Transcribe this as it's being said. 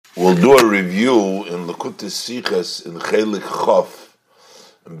We'll do a review in Likutei Sichos in Chelek Chof,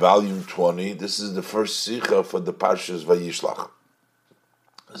 in volume 20. This is the first Sicha for the Parshas Vayishlach.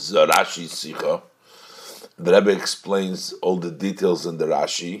 This is a Rashi Sicha. The Rebbe explains all the details in the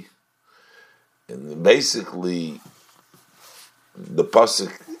Rashi. And basically, the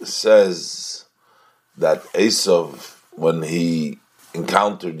Pasuk says that Esau, when he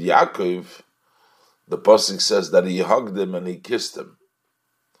encountered Yaakov, the Pasuk says that he hugged him and he kissed him.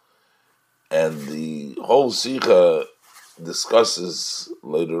 And the whole Sikha discusses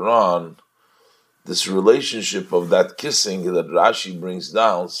later on this relationship of that kissing that Rashi brings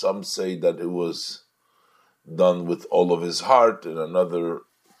down. Some say that it was done with all of his heart, and another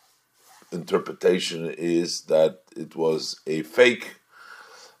interpretation is that it was a fake.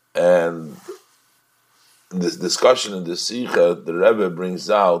 And this discussion in the Sikha, the Rebbe brings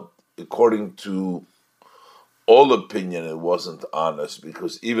out, according to all opinion, it wasn't honest,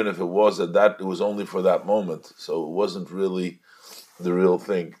 because even if it was at that, it was only for that moment, so it wasn't really the real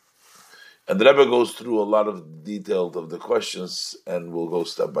thing. And the Rebbe goes through a lot of detail of the questions, and we'll go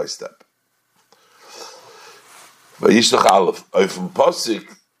step by step. Vayishlach Aleph, Oifim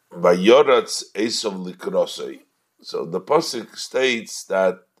Posik, Vayoratz Esau Likrosei. So the Posik states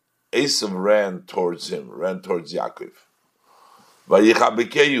that Esau ran towards Yaakov.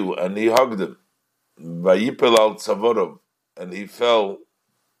 Vayichabikeyu, and he hugged him. Vayipel al Tzavorov, and he fell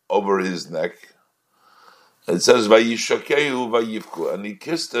over his neck. It says Vayishokeyu Vayivku, and he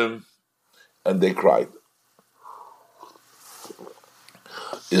kissed him, and they cried.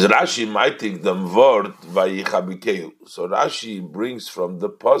 Is Rashi maitik them word Vayichabikeyu? So Rashi brings from the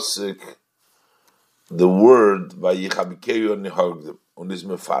pasuk the word Vayichabikeyu, and he hugged him. Und is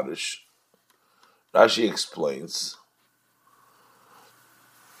mefarish. Rashi explains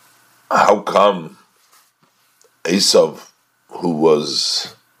how come Esau, who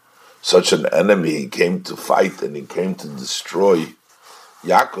was such an enemy, he came to fight and he came to destroy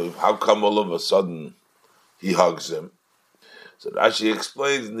Yaakov. How come all of a sudden he hugs him? So Rashi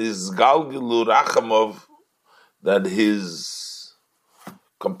explains in this Galgilu Rachamov that his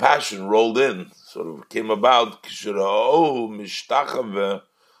compassion rolled in, sort of came about. When he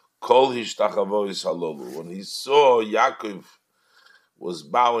saw Yaakov was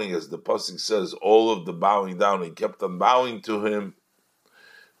bowing, as the pasuk says, all of the bowing down, he kept on bowing to him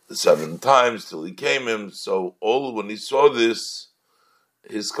 7 times till he came him. So when he saw this,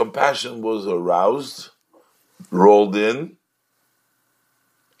 his compassion was aroused, rolled in,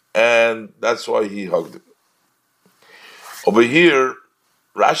 and that's why he hugged him. Over here,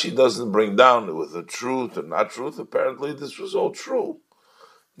 Rashi doesn't bring down it with the truth and not truth. Apparently, this was all true.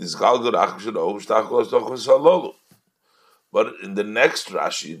 But in the next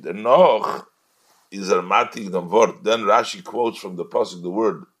Rashi, the Noch is armatic the word. Then Rashi quotes from the pasuk the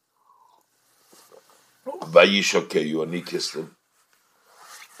word Vayishokeyu, and he kissed him.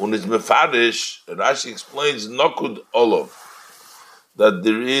 Und is mefarish, Rashi explains Nokud Olov, that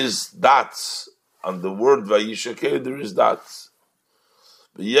there is dots on the word Vayishokeyu. There is dots.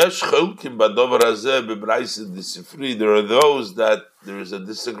 There are those that there is a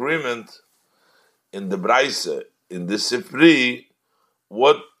disagreement in the Braise, in the Sifri,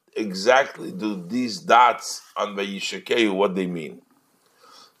 what exactly do these dots on Vayishokeyu, what they mean?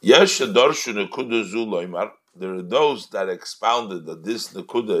 There are those that expounded that this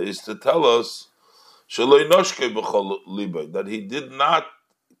Nekuda is to tell us that he did not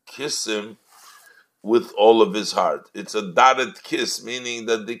kiss him with all of his heart. It's a dotted kiss, meaning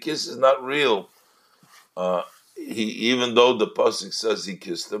that the kiss is not real. Even though the pasuk says he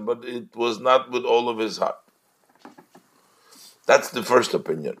kissed him, but it was not with all of his heart. That's the first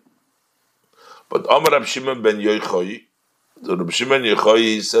opinion. But Amar Rab Shimon ben Yochai, so Rab Shimon Yochai,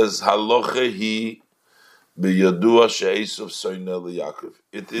 he says, Haloche hi b'yadua she'Esau soineh liYaakov.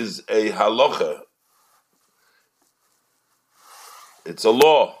 It is a haloche. It's a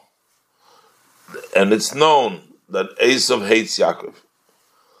law. And it's known that Esau hates Yaakov.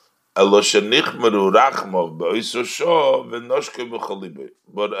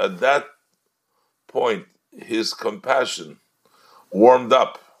 But at that point, his compassion warmed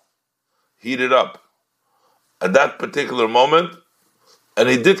up, heated up at that particular moment, and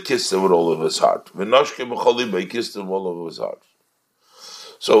he did kiss him with all of his heart. He kissed him all of his heart.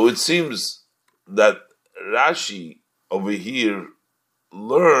 So it seems that Rashi over here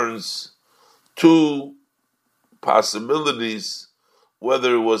learns 2 possibilities,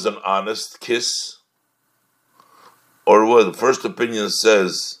 whether it was an honest kiss, or what the first opinion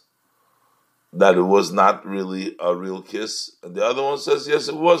says that it was not really a real kiss, and the other one says, yes,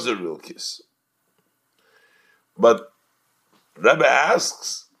 it was a real kiss. But Rebbe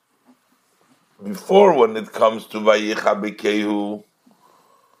asks, before, when it comes to Vayichabikehu,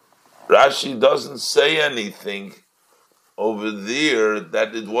 Rashi doesn't say anything over there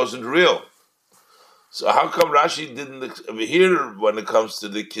that it wasn't real. So how come Rashi didn't over here when it comes to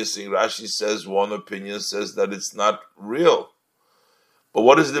the kissing? Rashi says one opinion says that it's not real. But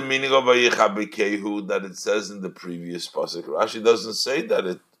what is the meaning of Vayichabikehu that it says in the previous pasuk? Rashi doesn't say that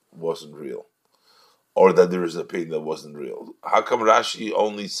it wasn't real, or that there is a pain that wasn't real. How come Rashi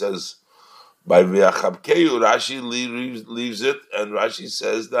only says by Vayichabikehu? Rashi leaves it, and Rashi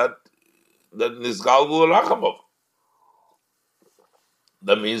says that Nizgalgul Rachamov.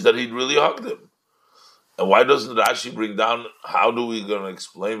 That means that he'd really hugged him. And why doesn't Rashi bring down? How do we going to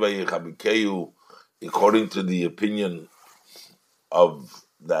explain Vayichabikehu according to the opinion of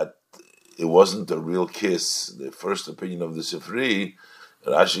that it wasn't a real kiss? The first opinion of the Sifri,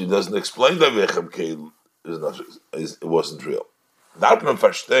 Rashi doesn't explain that Vayichabikehu it wasn't real. Darf man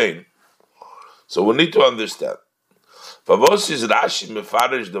verstehen. So we need to understand. Favos is Rashi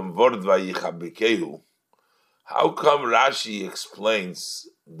mefarish dem Wort Vayichabikehu. How come Rashi explains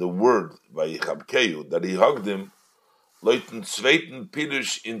the word Vayichabkehu, that he hugged him, leuten zweiten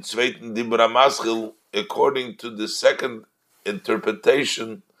Pirush in zweiten Dibra Maschil, according to the second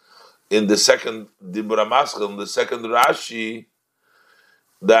interpretation in the second Dibra Maschil, in the second Rashi,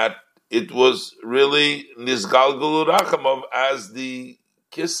 that it was really Nizgalgul Rachamov, as the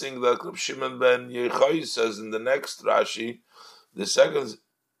kissing that Shimon ben Yochai says in the next Rashi, the second,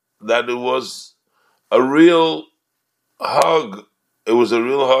 that it was a real hug. It was a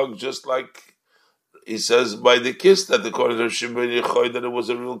real hug, just like he says by the kiss, that according to Shimon ben Yochai, that it was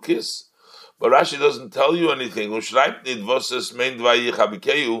a real kiss. But Rashi doesn't tell you anything. It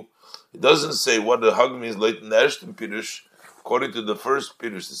doesn't say what the hug means. According to the first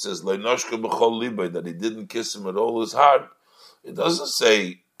Pirush, it says that he didn't kiss him with all his heart. It doesn't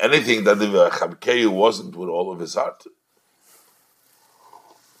say anything that the Vayichabkehu wasn't with all of his heart.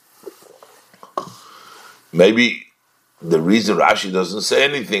 Maybe the reason Rashi doesn't say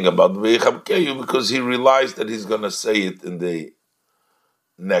anything about Vayichabkehu because he realized that he's going to say it in the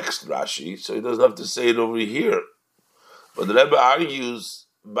next Rashi, so he doesn't have to say it over here. But the Rebbe argues,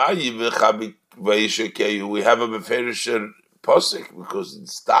 we have a Beferisher Posik because it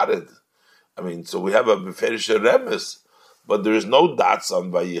started. So we have a Beferisher Remes, but there is no dots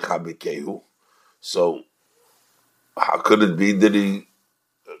on Vayichabikehu. So how could it be that he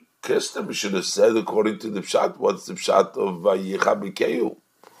kissed him? We should have said, according to the Pshat, what's the Pshat of Vayichabikehu?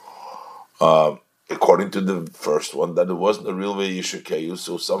 According to the first one, that it wasn't a real Vayishakehu,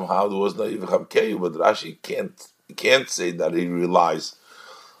 so somehow there was no Vayichabkehu. But Rashi can't say that he relies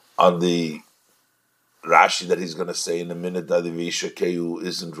on the Rashi that he's going to say in a minute that the Vayishakehu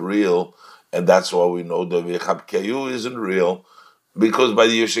isn't real, and that's why we know the Vayichabkehu isn't real, because by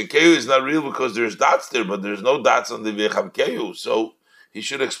the Yishakehu is not real because there's dots there, but there's no dots on the Vayichabkehu. So he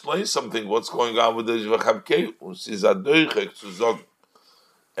should explain something, what's going on with the Vayichabkehu.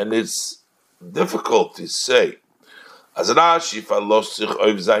 And it's difficult to say. As Rashi verlässt sich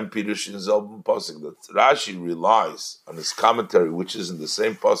auf sein Pirush in selben Pasuk, that Rashi relies on his commentary, which is in the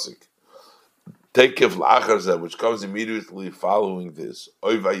same Pasuk, Tekef La'achar, which comes immediately following this,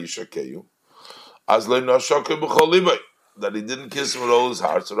 Oy Vayishakehu, as lo noshoke b'chol libay, that he didn't kiss him with all his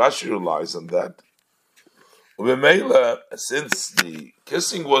heart. So Rashi relies on that. U'b'meila, since the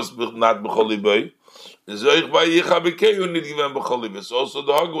kissing was not b'chol libay, zoich Vayichabikehu nit given b'chol libay, so also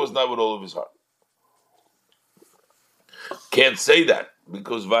the hug was not with all of his heart. Can't say that,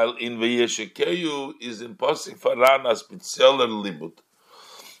 because while in Vayishakehu is in Pasuk Farana Spitzel and Libut,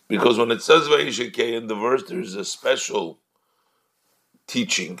 because when it says Vayishakehu in the verse, there is a special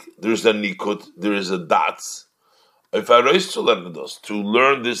teaching, there's a nikut, there is a dots. If I raised to learn this, to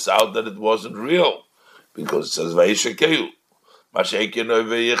learn this out that it wasn't real, because it says Vayishakehu.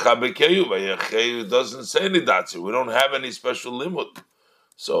 Vayichabikehu doesn't say any dots. We don't have any special limut.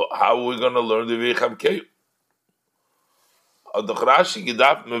 So how are we going to learn the Vayichabikehu? So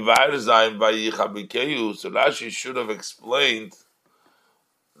Rashi should have explained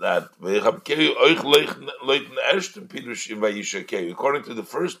that according to the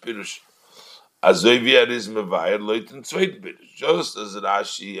first Pirush, just as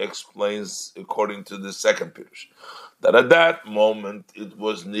Rashi explains according to the second Pirush, that at that moment it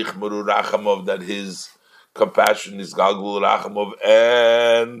was Nichmaru Rachamov, that his compassion is Galgul Rachamov,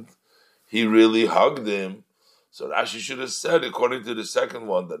 and he really hugged him. So Rashi should have said, according to the second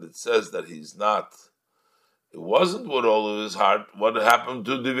one, that it says that he's not. It wasn't with all of his heart. What happened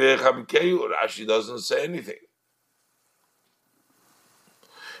to the Vayichabkehu? Rashi doesn't say anything.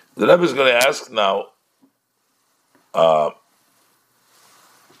 The Rebbe is going to ask now,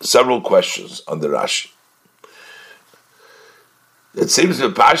 several questions on the Rashi. It seems to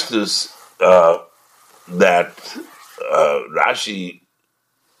Pashtus that Rashi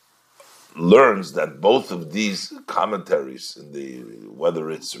learns that both of these commentaries, whether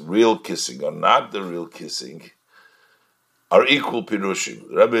it's real kissing or not the real kissing, are equal pirushim.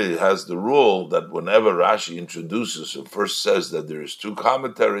 The Rebbe has the rule that whenever Rashi introduces or first says that there's two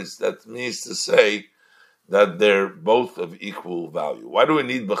commentaries, that means to say that they're both of equal value. Why do we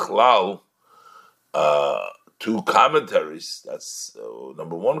need Bechlal two commentaries? That's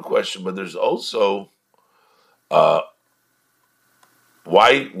number one question. But there's also why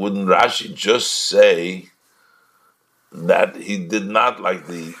wouldn't Rashi just say that he did not like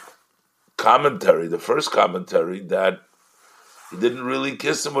the commentary, the first commentary, that he didn't really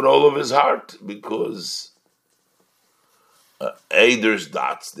kiss him with all of his heart, because there's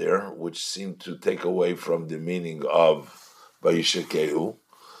dots there, which seem to take away from the meaning of Vayishlach,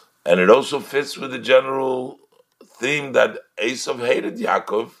 and it also fits with the general theme that Esau hated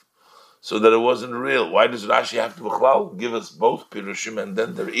Yaakov, so that it wasn't real. Why does Rashi have to give us both pirushim, and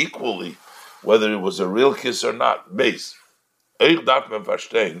then they're equally, whether it was a real kiss or not? Base.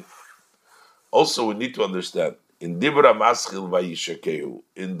 Also, we need to understand, in Dibra Maschil Vayishlach,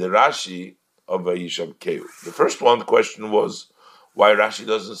 in the Rashi of Vayishlach, the first one question was why Rashi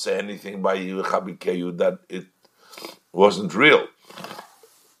doesn't say anything by Vayishlach that it wasn't real,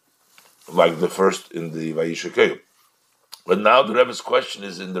 like the first in the Vayishlach. But now the Rebbe's question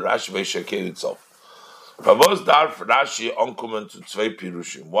is in the Rashi Vayishlach itself. Why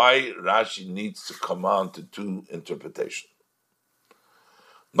Rashi needs to come on to two interpretations?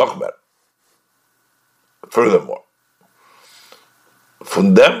 Noch furthermore,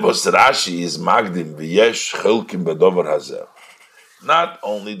 von dem was Rashi is magdim v'yesh chelkim bedover hazer. Not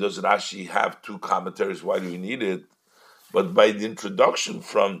only does Rashi have two commentaries, why do we need it? But by the introduction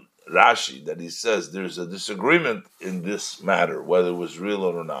from Rashi that he says there's a disagreement in this matter, whether it was real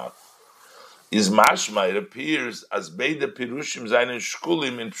or not, is mashma, it appears as beide pirushim zayin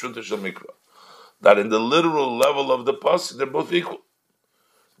shkulim in pshuta shel mikra, that in the literal level of the pasuk they're both equal.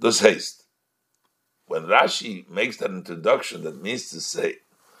 Does haste. When Rashi makes that introduction, that means to say,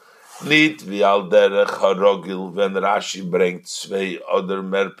 nit vial derech harogil, when Rashi bringt zwei oder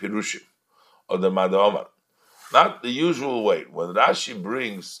mer pirushim, oder madamar. Not the usual way. When Rashi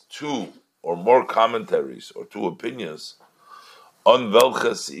brings two or more commentaries or two opinions on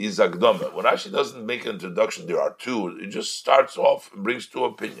velches is agdome. When Rashi doesn't make an introduction, there are two. It just starts off and brings two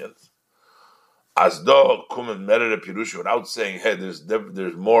opinions. As do kumen merere pirushim, without saying, hey,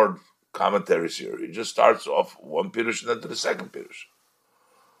 there's more commentaries here. He just starts off one pirush and then to the second pirush.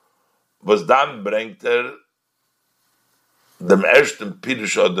 Was dann bringt dem ersten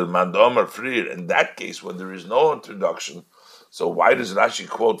pirush oder man domer frier. In that case, when there is no introduction, so why does Rashi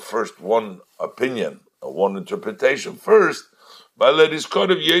quote first one opinion, or one interpretation first? Because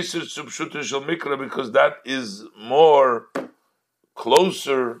that is more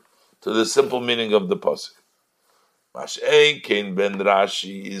closer to the simple meaning of the pasuk. Mas'ein kein ben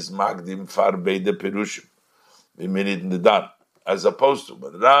Rashi is magdim far beide pirushim, v'minit nidan, as opposed to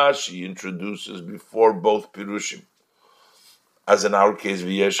when Rashi introduces before both pirushim, as in our case,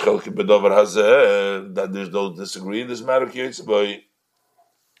 v'yesh chelki bedover hazeh, that there's no disagree in this matter.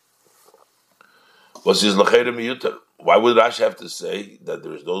 Was his lachere miyuter? Why would Rashi have to say that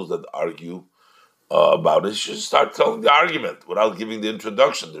there's those that argue about it? He should start telling the argument without giving the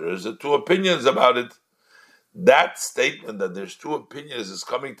introduction. There is two opinions about it. That statement that there's two opinions is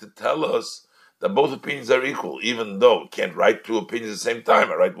coming to tell us that both opinions are equal, even though I can't write two opinions at the same time.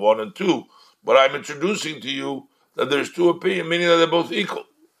 I write one and two, but I'm introducing to you that there's two opinions, meaning that they're both equal.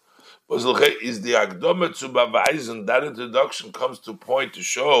 Is the Akdome zu beweisen, that introduction comes to point to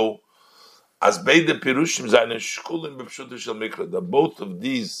show as beide pirushim seine shkulim b'pshuta shel mikra, that both of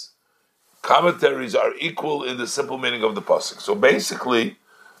these commentaries are equal in the simple meaning of the pasuk. So basically,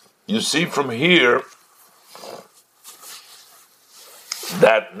 you see from here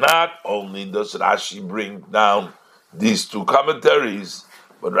that not only does Rashi bring down these two commentaries,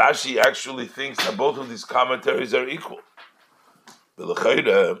 but Rashi actually thinks that both of these commentaries are equal.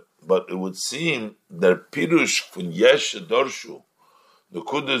 But it would seem that Pirush von Yesh Dorshu,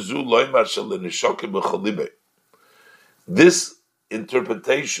 this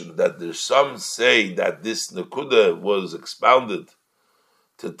interpretation that there's some say that this Nekuda was expounded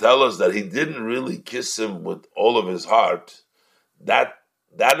to tell us that he didn't really kiss him with all of his heart, that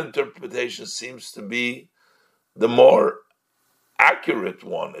interpretation seems to be the more accurate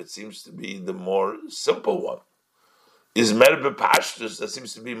one. It seems to be the more simple one. Is merbe pashtus, that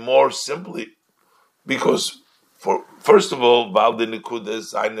seems to be more simply, because First of all,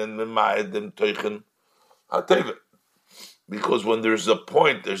 because when there's a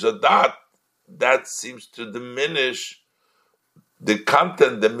point, there's a dot, that seems to diminish the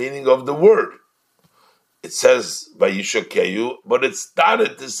content, the meaning of the word. It says Vayishlach, but it's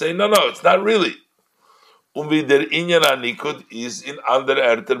dotted to say no, it's not really. Der inyan nikud is in under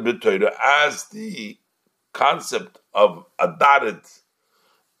erter betoira, as the concept of a dotted,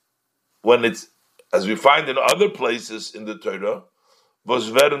 when it's, as we find in other places in the Torah,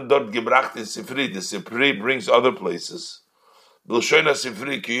 was werden dort gebracht in Sifri. The Sifri brings other places. The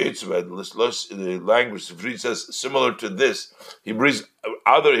language Sifri says similar to this. He brings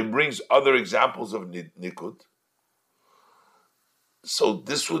other examples of nikud. So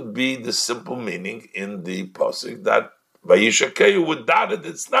this would be the simple meaning in the pasuk that Vayishlach would dot it.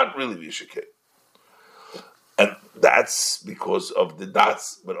 It's not really Vayishlach. And that's because of the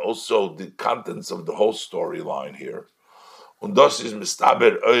dots, but also the contents of the whole storyline here.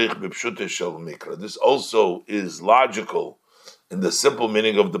 This also is logical in the simple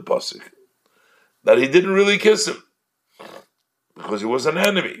meaning of the pasuk, that he didn't really kiss him because he was an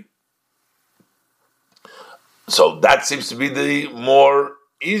enemy. So that seems to be the more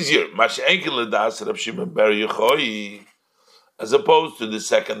easier, as opposed to the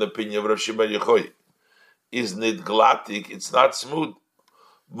second opinion of Rav Shimon Yechoy. Is nit glatik, it's not smooth.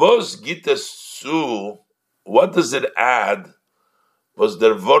 Vos gitasu, what does it add? Was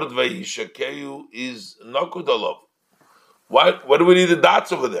der Wort Vayishlach is nokudalov. What do we need the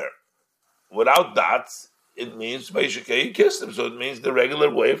dots over there? Without dots, it means Vayishlach kissed him. So it means the regular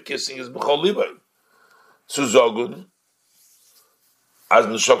way of kissing is b'chol libay. Zuzogun, as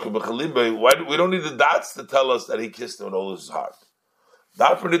neshok b'chol libay. Why we don't need the dots to tell us that he kissed him with all his heart?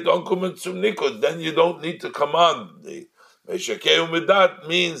 Then you don't need to come on. The that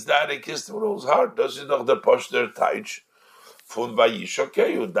means that he kissed him with all his heart.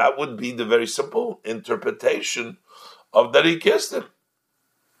 That would be the very simple interpretation of that he kissed him.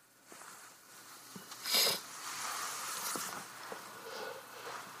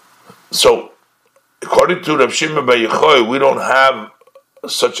 So, according to Rav Shimon bar Yochai, we don't have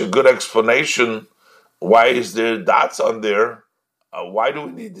such a good explanation. Why is there dots on there? Why do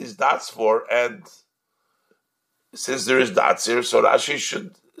we need these dots for? And since there is dots here, so Rashi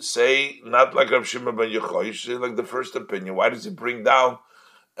should say not like Rav Shimon bar Yochai, he should say like the first opinion. Why does he bring down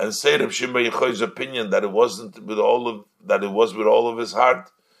and say Rav Shimon bar Yochai's opinion that it wasn't with all of that it was with all of his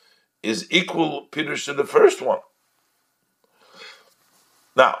heart is equal pirush to the first one?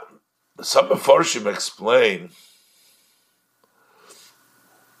 Now, some Mefarshim explain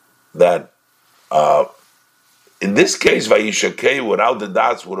that in this case, Vayishlach without the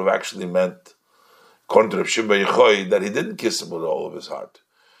dots would have actually meant, according to Rav Shimon bar Yochai, that he didn't kiss him with all of his heart,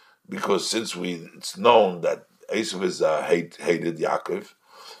 because since it's known that Esau is hated Yaakov,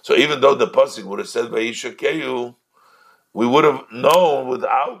 so even though the pasuk would have said Vayishlach, we would have known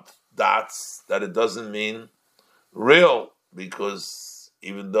without dots that it doesn't mean real, because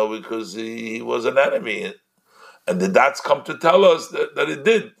he was an enemy, and the dots come to tell us that it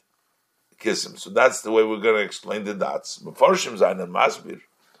did kiss him. So that's the way we're going to explain the dots. Mefarshim zayin and masbir.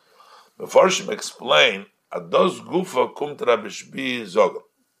 Mefarshim explain ados gufa kumtra b'shbi zogan,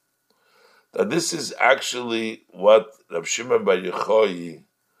 that this is actually what Rav Shimon bar Yochai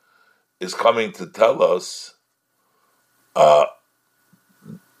is coming to tell us.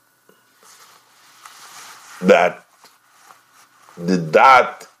 That the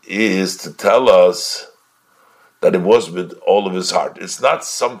dot is to tell us that it was with all of his heart. It's not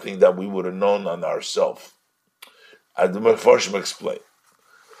something that we would have known on ourselves. As the Mefarshim explain,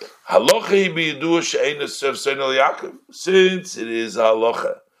 since it is a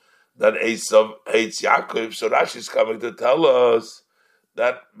halacha that Esau hates Yaakov, so Rashi is coming to tell us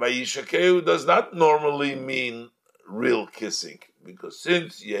that Vayishlach does not normally mean real kissing, because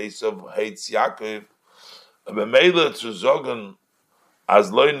since Esau hates Yaakov,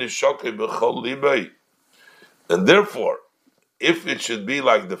 and therefore, if it should be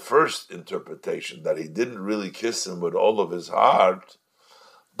like the first interpretation, that he didn't really kiss him with all of his heart,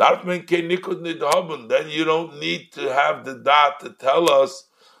 then you don't need to have the dot to tell us,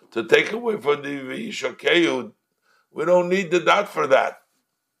 to take away from the Vayishlach. We don't need the dot for that.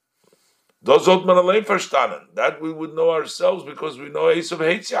 That we would know ourselves, because we know Esau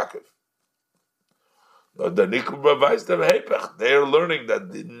hates Yaakov. The nikud provides them hepech. They are learning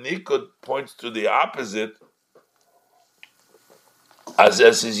that the nikud points to the opposite, as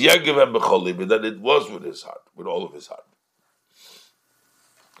is yagiv and b'choli, but that it was with his heart, with all of his heart.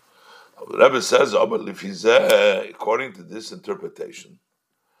 The Rebbe says, according to this interpretation,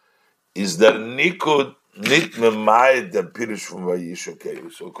 is that nikud nit memayed the pirush from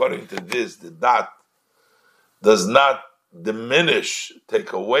Vayishlach. So according to this, the dot does not diminish,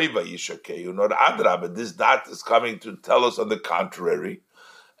 take away Vayishlach, nor adra, but this dot is coming to tell us on the contrary.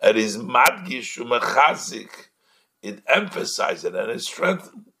 It is madgish umechazik. It emphasizes it and it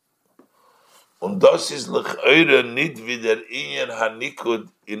strengthens. Und das ist lechoire nicht wie der Inyan Hanikud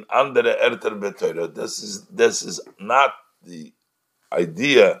in andere Erter Beteure. This is not the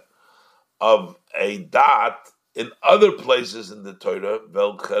idea of a dot in other places in the Torah.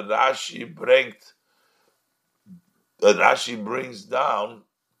 Welche Rashi brings down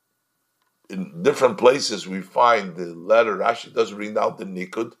in different places. We find the letter Rashi doesn't bring down the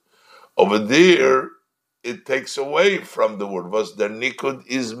Nikud. Over there, it takes away from the word. Was der Nikud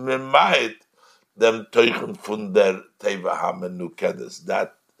is memayit. Them teuchen von der teva hamenukedes.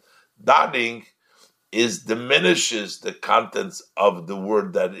 That dotting diminishes the contents of the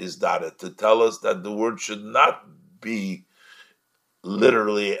word that is dotted to tell us that the word should not be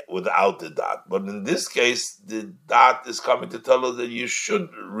literally without the dot. But in this case, the dot is coming to tell us that you should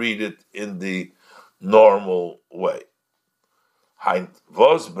read it in the normal way.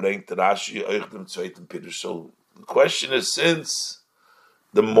 Was bringt Rashi euch dem zweiten Pirush? So the question is, since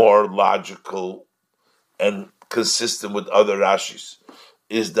the more logical and consistent with other Rashis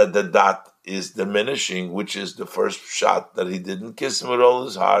is that the dot is diminishing, which is the first shot that he didn't kiss him with all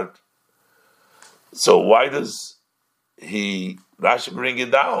his heart. So why does Rashi bring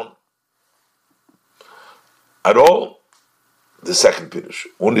it down at all? The second Pirush.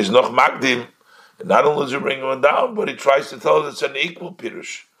 Und is noch magdim. And not only does he bring him down, but he tries to tell us it's an equal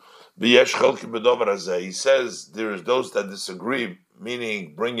Pirush. He says there is those that disagree,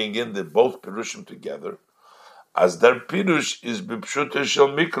 meaning bringing in the both Pirushim together. As their Pirush is bipshute shel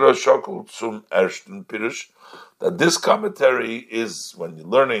mikra shokol zum ersten Pirush, that this commentary is, when you're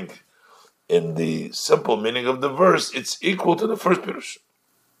learning in the simple meaning of the verse, it's equal to the first Pirush.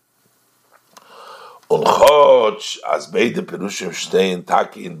 Unchoch as beide Pirushim stehen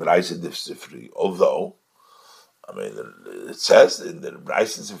taki in Breise dif Sifri. Although, I mean, it says in the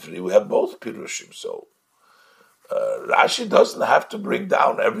Breise Sifri we have both Pirushim, so Rashi doesn't have to bring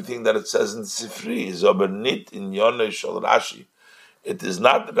down everything that it says in Sifri. Is aber nit in Yonei Shal Rashi. It is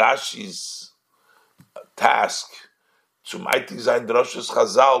not Rashi's task to mighty sein Droshes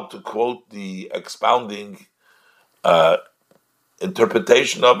Chazal to quote the expounding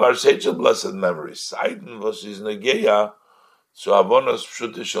interpretation of our Seichel blessed memory. Seiden was is negeya to avonos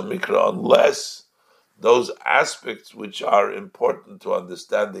pshute shel mikra, unless those aspects which are important to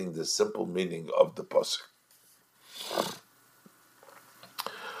understanding the simple meaning of the pasuk.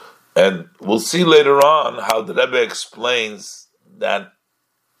 And we'll see later on how the Rebbe explains that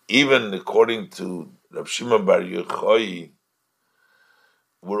even according to Rav Shimon Bar Yochai,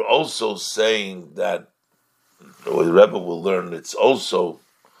 we're also saying that the Rebbe will learn it's also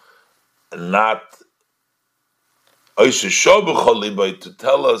not to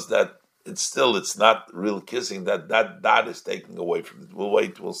tell us that it's not real kissing, that is taken away from it.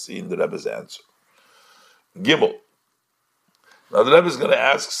 We'll see in the Rebbe's answer. Gimel. Now the Rebbe is going to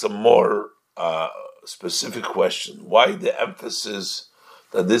ask some more specific question. Why the emphasis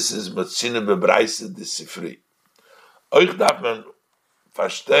that this is Matzine Bebreise de Sifri? Euch darf man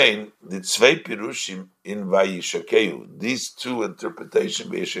verstehen, die zwei Pirushim in Vayishlach, these two interpretations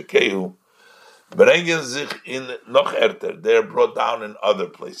Vayishlach, bringen sich in noch erter, they are brought down in other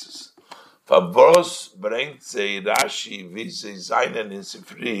places. Favos bringt sie Rashi, wie sie seinen in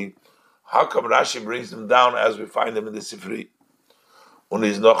Sifri. How come Rashi brings them down as we find them in the Sifri? Und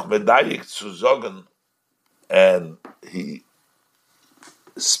is noch medayik zu sagen, and he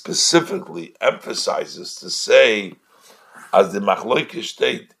specifically emphasizes to say, as the Machloike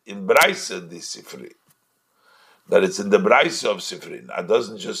state in Breise the Sifri, that it's in the Breise of Sifri. It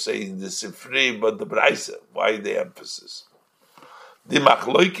doesn't just say in the Sifri, but the Breise. Why the emphasis? The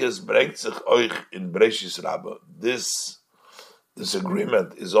Machloikes bringt sich euch in Breishis Rabbah. This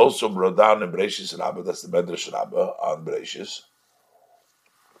agreement is also brought down in Breishis Rabbah. That's the Medrash Rabbah on Breishis.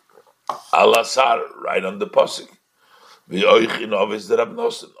 Alasar, right on the Pasuk. Vi euch in Ovis der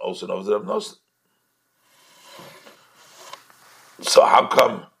Abnosen, also in Ovis der Abnosen. So how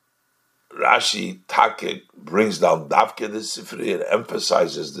come Rashi Take brings down Davke the Sifri and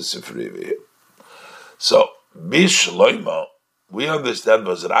emphasizes the Sifri over here? So Bishloima, we understand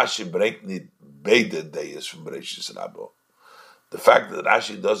was Rashi bringt nicht beide days from Breishis Rabbah. The fact that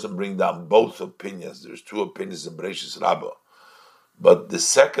Rashi doesn't bring down both opinions, there's two opinions in Breishis Rabbah, but the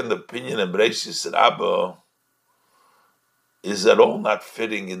second opinion in Breishis Rabbah is at all not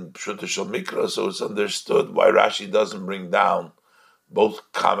fitting in Pshuta Shel Mikra, so it's understood why Rashi doesn't bring down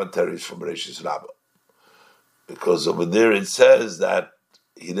both commentaries from Breishis Rabbah. because over there it says that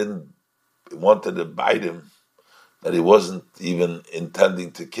he wanted to bite him, that he wasn't even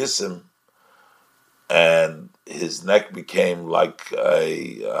intending to kiss him, and his neck became like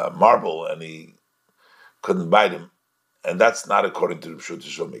a marble, and he couldn't bite him, and that's not according to the Pshut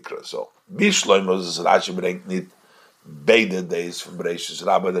Mikra. So Bishloim Moses Rashi bringt nicht beide days from Bereshis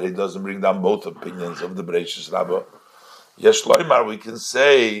Rabbah, that he doesn't bring down both opinions of the Bereshis Rabbah. Yesh Loimar, we can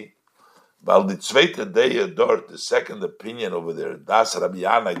say, while the zweite day dort, the second opinion over there, das Rabbi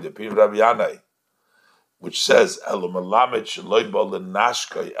Yanai, the opinion of Rabbi Yanai, which says Elo Melamed Sheloi Bo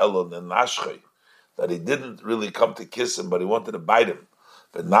Lenashkai Elo Nenashkai, that he didn't really come to kiss him, but he wanted to bite him.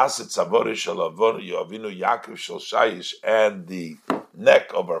 And the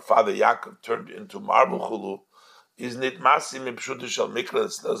neck of our father Yaakov turned into marble chulu is nit masim pshuta shel mikra.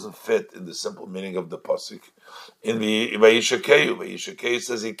 It doesn't fit in the simple meaning of the pasuk. In the Vayishlach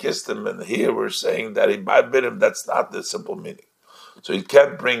says he kissed him, and here we're saying that he bit him. That's not the simple meaning. So you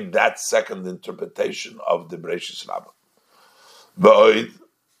can't bring that second interpretation of the Bereshis Rabbah. But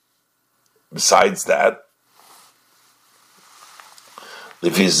besides that,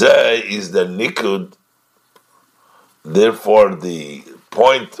 if he say is the nikud, therefore the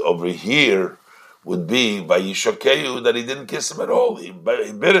point over here would be Vayishlach that he didn't kiss him at all. He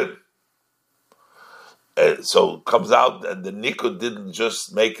bit him. So it comes out that the nikud didn't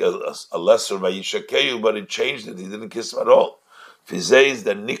just make a lesser Vayishlach, but it changed it. He didn't kiss him at all. If he says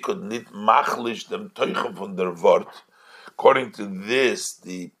the nikud nit machlish dem teuchel von der Wort, according to this,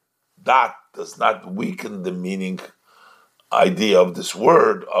 the dot does not weaken the meaning idea of this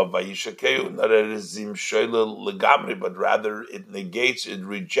word of Vayishlach, not that it is zim shoylel legamri, but rather it negates, it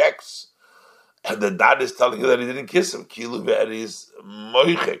rejects, and the dot is telling you that he didn't kiss him. Kilu ve'eris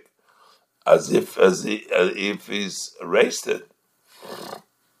moichek, as if he's erased it.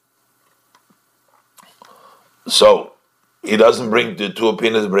 So he doesn't bring the two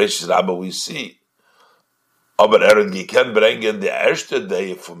opinions of Bereshis Rabbah we see. Aber hat gekannt bringen the erste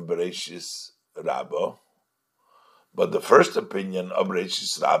day from Bereshis Rabbah, but the first opinion of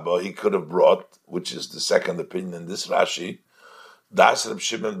Bereshis Rabbah he could have brought, which is the second opinion in this Rashi. Das Reb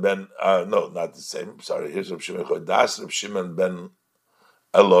Shimon ben no, not the same. Sorry, here's Reb Shimon. Das Reb Shimon ben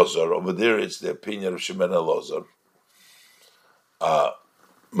Elazar. Over there, it's the opinion of Shimon Elazar.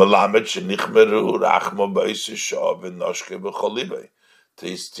 Melamed shenichmeru rachmo b'Esau v'noshke b'cholibe.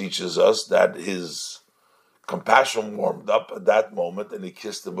 This teaches us that his compassion warmed up at that moment, and he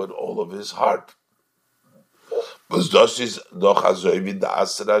kissed him with all of his heart. Because das is doch azoi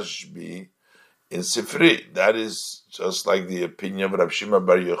v'das Rashbi in Sifri. That is just like the opinion of Rav Shimon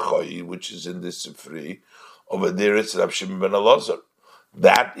bar Yochai, which is in the Sifri. Over there, it's Rav Shimon ben Elazar.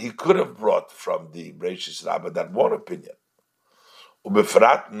 That he could have brought from the Bereshis Rabbah, that one opinion.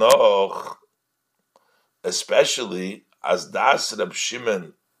 Ubefrat noch, especially as das Rav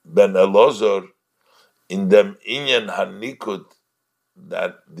Shimon ben Elazar in them inyan hanikud,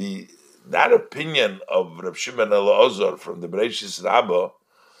 that opinion of Rav Shimon ben Elazar from the Bereshis Rabbah,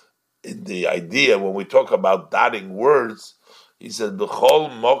 in the idea when we talk about dotting words, he said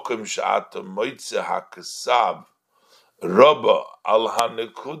b'chol mokum she'ata moitze hakasav rabba al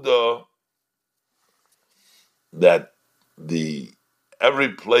hanekuda, that every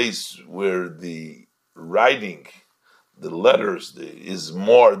place where the writing, the letters is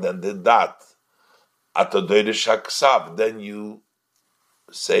more than the dot, atadoyde shaksav, then you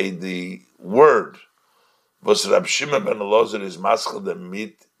say the word. Vos Rab Shimon ben Elazar is maschal the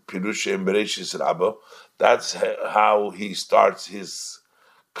mit pirushem Bereshis Rabbah. That's how he starts his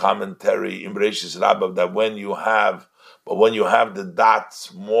commentary in Bereshis Rabbah. That when you have the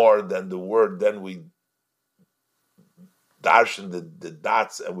dots more than the word, then we darshan the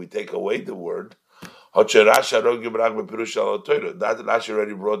dots and we take away the word. That Rashi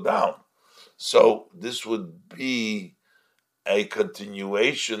already brought down. So this would be a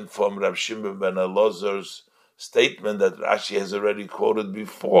continuation from Rav Shimon ben Elazar's statement that Rashi has already quoted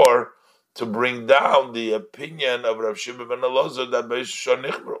before, to bring down the opinion of Rav Shimon ben Elazar that Vayishlach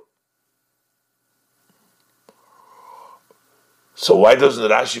nichbru. So why doesn't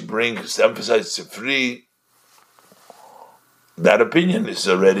Rashi emphasize Sifri? That opinion is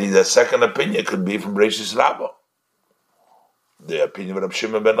already, the second opinion could be from Bereshis Rabbah, the opinion of Rav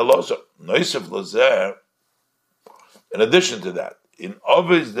Shimon ben Elazar. Noisef Lazer. In addition to that, in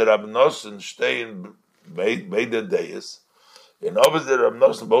Ovis the Rav Nosson stay in Beide Deis, in Ovis the Rav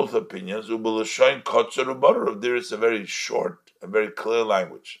Nosson, both opinions, Ubelashain Kotzer Ubarar, there is a very short and very clear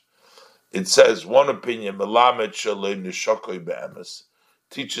language. It says one opinion, Melamed Shalei Nishokoi Be'emes,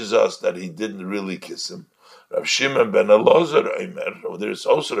 teaches us that he didn't really kiss him. Rav Shimon ben Elazar Eimer, there is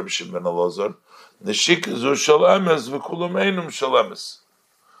also Rav Shimon ben Elazar, Neshika zu shalemes v'kulam einum shalemes.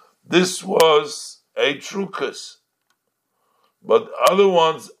 This was a true kiss, but other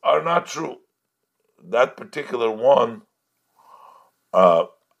ones are not true. That particular one are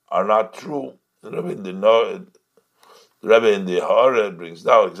not true. The Rebbe in the Hara brings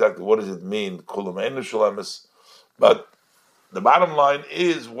down exactly what does it mean, kulam einu shalemes. But the bottom line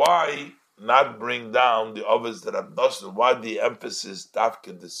is, why not bring down the others that have nothing? Why the emphasis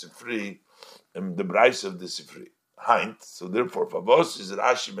tafke the sifri and the price of the sifri? Heint. So therefore, Favos is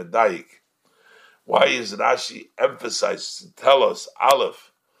Rashi medayik. Why is Rashi emphasized to tell us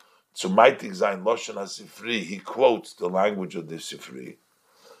Aleph to meitig zayin loshen hasifri? He quotes the language of the sifri.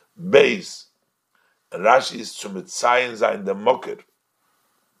 Beis, Rashi is to mitzayin zayin the moker.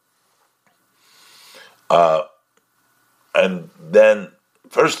 And then,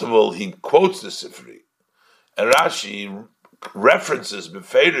 first of all, he quotes the Sifri, and Rashi references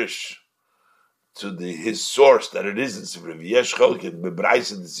Beferish to his source that it is in Sifri. V'yesh cholkin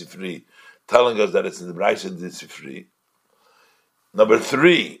bebraisa the Sifri, telling us that it's in the braisa the Sifri. Number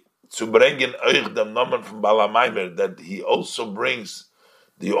 3, to bring in Oich dem Nomen from Balamaimer, that he also brings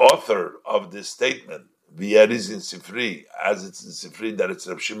the author of this statement, v'yer is in Sifri, as it's in Sifri, that it's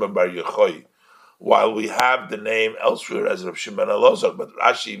Rav Shimon Bar Yochai, while we have the name elsewhere as Rav Shimon Elazar, but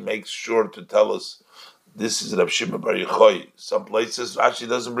Rashi makes sure to tell us this is Rav Shimon Bar Yochai. Some places Rashi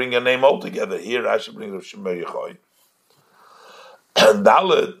doesn't bring a name altogether. Here Rashi brings Rav Shimon Bar Yochai. And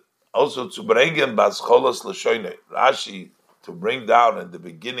Dalet, also to bring in Bas Cholos L'Shoinei, Rashi to bring down in the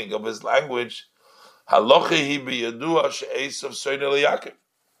beginning of his language, Halochi hi b'yadua she'Esau soinei l'Yaakov.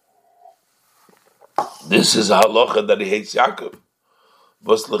 This is a halacha that he hates Yaakov.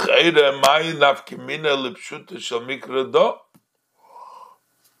 Why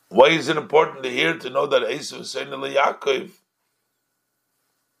is it important to hear to know that Esau is saying to Yaakov?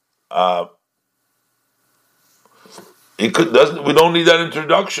 We don't need that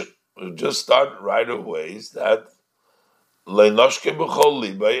introduction. We just start right away. Is that and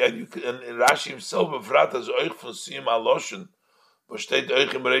Rashi himself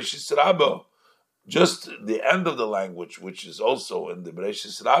just the end of the language, which is also in the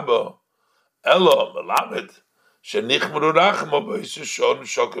Bereshis Rabbah, Elo Melamed Shenichmru Rachma B'Yisishon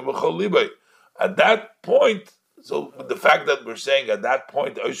Shokim B'Chol Libay. At that point, so the fact that we're saying at that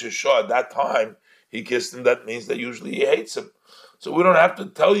point, Oisha at that time he kissed him, that means that usually he hates him. So we don't have to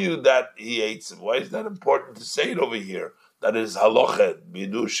tell you that he hates him. Why is that important to say it over here? That is halochet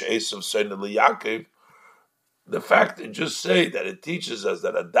bidush Esau Soinei L'Yaakov. The fact to just say that it teaches us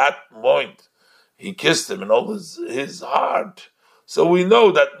that at that point he kissed him in all his heart. So we know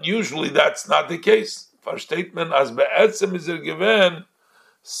that usually that's not the case. Verstatement as be'etzem is given,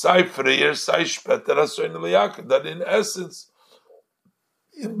 sei freier, sei später Soinei L'Yaakov. That in essence,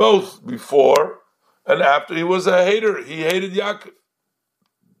 in both before and after, he was a hater. He hated Yaakov.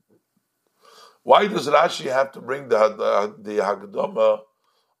 Why does Rashi have to bring the Hagdama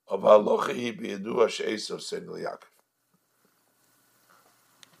of Halochi b'yadua she'Esau soinei L'Yaakov?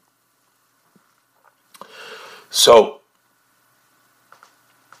 So,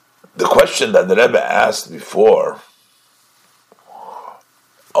 the question that the Rebbe asked before,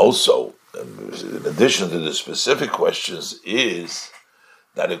 also, in addition to the specific questions, is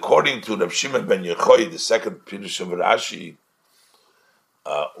that according to Rav Shimon ben Yochai, the second Pirush of Rashi,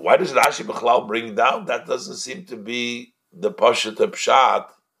 why does Rashi B'chlal bring down? That doesn't seem to be the Pashat Pshat,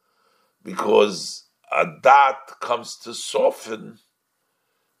 because a dat comes to soften.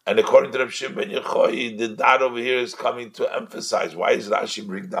 And according to Rav Shimon ben Yochai, the dat over here is coming to emphasize. Why is Rashi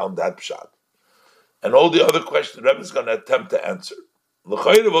bring down that pshat? And all the other questions the Rebbe is going to attempt to answer.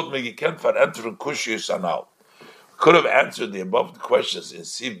 Could have answered the above questions in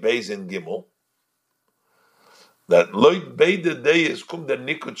Siv Beis and Gimel. That loit beide days kum der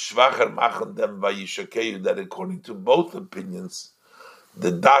nikut schwacher machen dem vayishakeyu. That according to both opinions,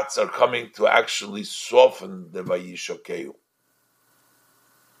 the dots are coming to actually soften the vayishakeyu.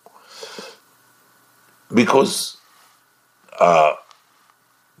 Because the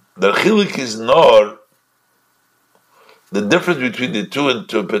chilik is nor, the difference between the two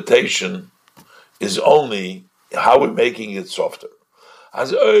interpretation is only how we're making it softer.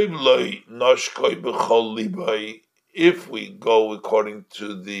 As if we go according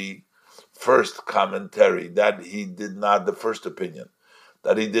to the first commentary, that he did not, the first opinion,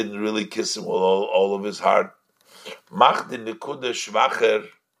 that he didn't really kiss him with all of his heart,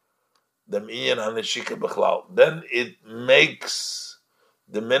 then it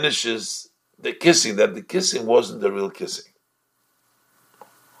diminishes the kissing, that the kissing wasn't the real kissing.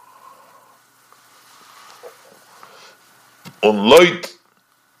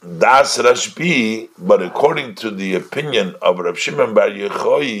 Das Rashbi, but according to the opinion of Rav Shimon Bar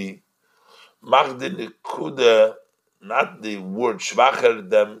Yochai, mach the nekuda, not the word shvacher,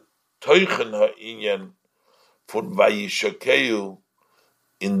 them teuchen ha'inyan von Vayishlach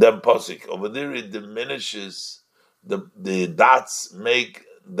in them posik. Over there it diminishes, the dots make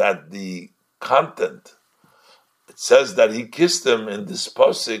that the content. It says that he kissed him in this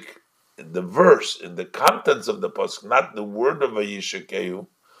posik, in the verse, in the contents of the posik, not the word of Vayishlach.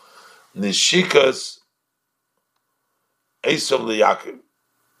 Nishikas Esau liyakim.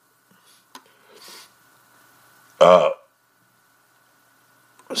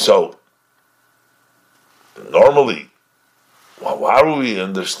 So normally, how do we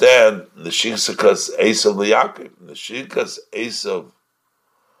understand Nishikas Esau liyakim? Nishikas Esau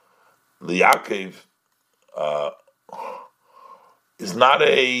liyakim is not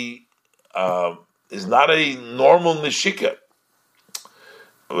a normal nishika.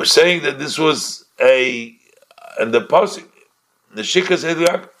 We're saying that this was and the pasuk, nishikas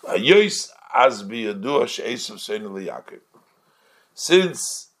liyakim hayois as biyadua she'Esau seinu liyakim.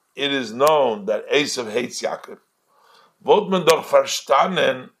 Since it is known that Esau hates Yaakov, Wollt man doch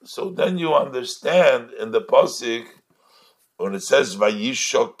verstanden, so then you understand in the pasuk when it says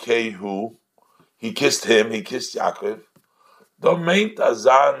Vayishlach, he kissed him, he kissed Yaakov. Da meint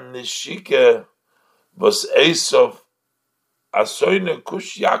azan nishike was Esau asoyne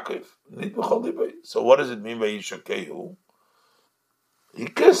kush Yaakov nit b'chol libay. So what does it mean Vayishlach? He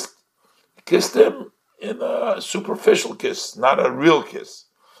kissed him in a superficial kiss, not a real kiss,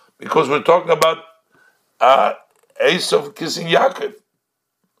 because we're talking about Esau kissing Yaakov.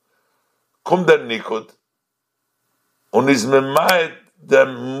 Kum der Nikud, und is memayet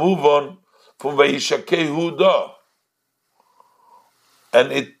dem move on from Vayishlach da,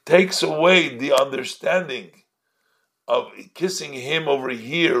 and it takes away the understanding of kissing him over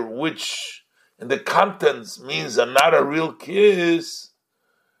here, which in the contents means not a real kiss.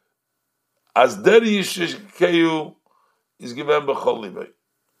 As der Yishkehu is given b'chol libay.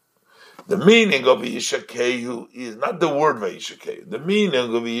 The meaning of Vayishlach is not the word Vayishlach. The meaning of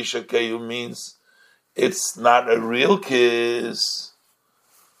Vayishlach means it's not a real kiss.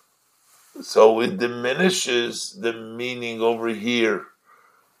 So it diminishes the meaning over here,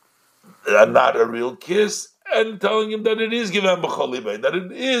 not a real kiss, and telling him that it is given b'chol libay, that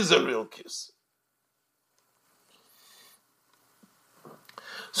it is a real kiss.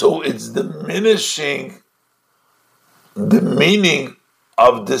 So it's diminishing the meaning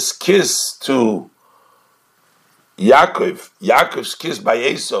of this kiss to Yaakov's kiss by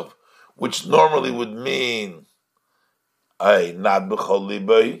Esau, which normally would mean not b'chol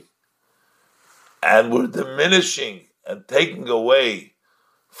libay, and we're diminishing and taking away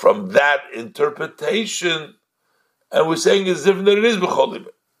from that interpretation, and we're saying it's different than it is b'chol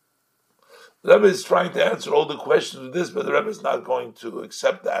libay. The Rebbe is trying to answer all the questions with this, but the Rebbe is not going to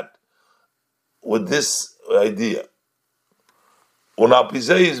accept that with this idea.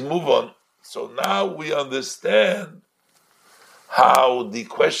 Unapizei is move on. So now we understand how the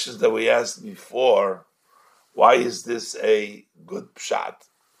questions that we asked before, why is this a good pshat?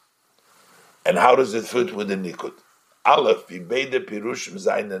 And how does it fit with the Nikud? Aleph, wie beide Pirushim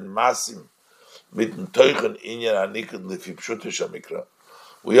seinen Masim mit dem Teuchen inyan ha-Nikud lefi pshutish ha-Mikra.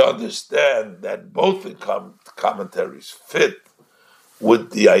 We understand that both the commentaries fit with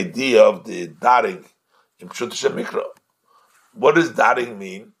the idea of the daring in Pshutish Mikra. What does daring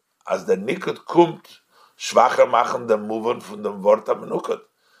mean? As the Nikud kumt, schwacher machen den Movon von dem Wort amenukat,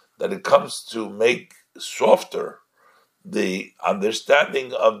 that it comes to make softer the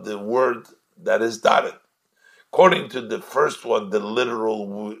understanding of the word that is daring. According to the first one, the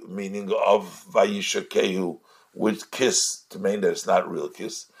literal meaning of Vayishlach, with kiss, to mean that it's not real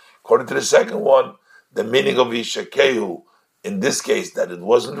kiss. According to the second one, the meaning of Vayishlach, in this case, that it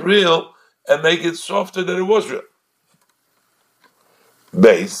wasn't real, and make it softer than it was real.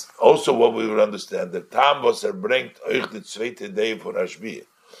 Base, also what we would understand, the Tam was bringt euch the zweite day for Rashbi.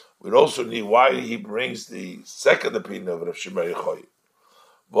 We also need why he brings the second opinion of Rav Shimon Yochai.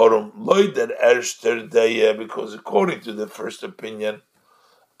 Warum loy der erster day? Because according to the first opinion,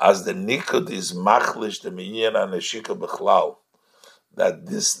 as the Nikud is machlish the minyan and neshika bechlal, that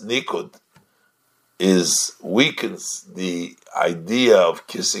this Nikud is weakens the idea of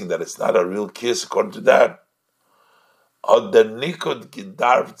kissing, that it's not a real kiss. According to that, od der Nikud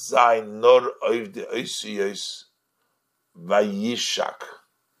gedarft sein nor auf the Osiyos Vayishlach.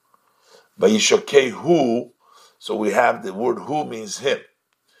 Vayishlach who, so we have the word who means him.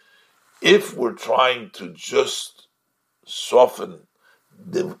 If we're trying to just soften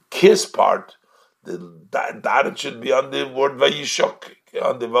the kiss part, that it should be on the word Vayishlach.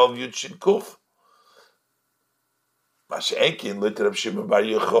 on the Vav Yud Shin Kuf. Mashenkin later Reb Shimon Bar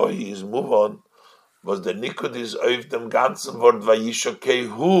Yochai is move on was the Nikud is auf dem ganzen Wort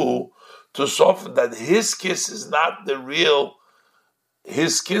Vayishlach to soften that his kiss is not the real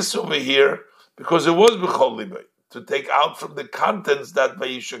his kiss over here because it was B'chol Libay. To take out from the contents that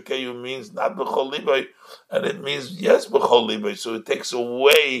Vayishlach means not B'chol Libay and it means yes B'chol Libay. So it takes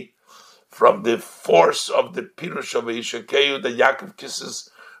away from the force of the Pirush of Vayishlach that Yaakov kisses,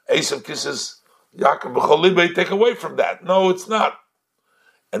 Esau kisses Yaakov B'chol Libay, take away from that. No, it's not.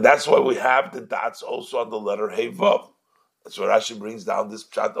 And that's why we have the dots also on the letter Hey Vav. That's why Rashi brings down this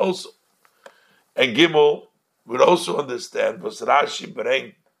pshat also. And Gimel would also understand was Rashi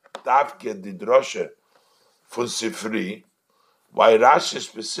bring Davke the droshe von Sifri, why Rashi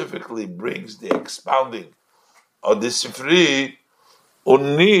specifically brings the expounding of the Sifri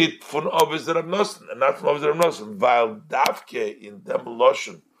unit von Ovis Rab Nosson, and not from Ovis Rab Nosson, while Davke in dem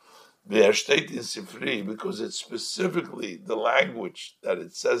Loshon there state in Sifri, because it's specifically the language that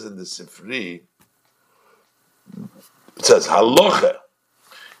it says in the Sifri. It says halocha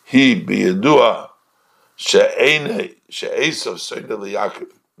he biyadua she'esav soida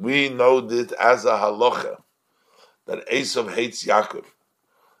leYaakov. We know that as a halocha that Esau hates Yaakov.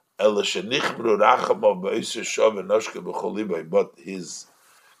 But his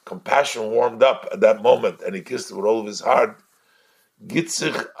compassion warmed up at that moment, and he kissed him with all of his heart.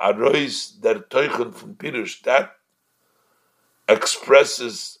 Gitzich arois der Teuchen from Pirush, that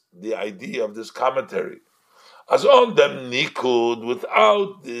expresses the idea of this commentary. As on them Nikud,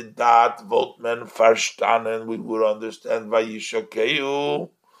 without the dat Voltman verstanden, we would understand Vayishlach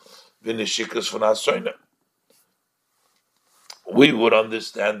v'nishikas von Hasoina. We would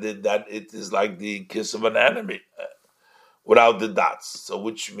understand it that it is like the kiss of an enemy, without the dots. So,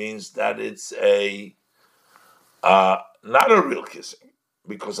 which means that it's a not a real kissing,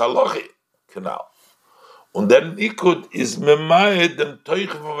 because halachi canal. And then Nikud is memayed dem toich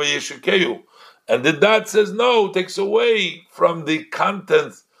of Vayishlach, and the dot says no, takes away from the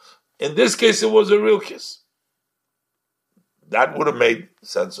content. In this case, it was a real kiss. That would have made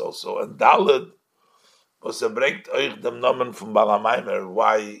sense also. And Daled was bringt euch dem Namen from Balamaimer,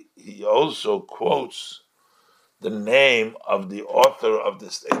 why he also quotes the name of the author of the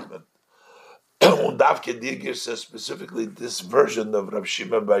statement. Und Davke Digir says specifically this version of Reb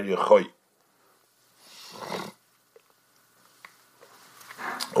Shimon Bar Yochai.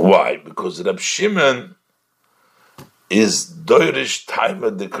 Why? Because Reb Shimon is Doirish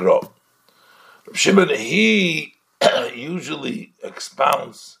Taima Dekro. Reb Shimon, he usually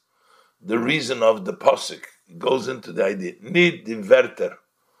expounds the reason of the posik. He goes into the idea. Need the verter.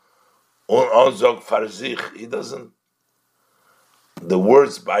 Onzog farzich. He doesn't, the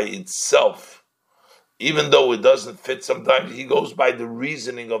words by itself, even though it doesn't fit sometimes, he goes by the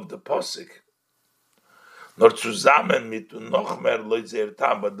reasoning of the posik. Nor zusammen mit noch mehr loizer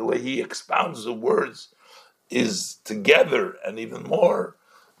tam, but the way he expounds the words is together and even more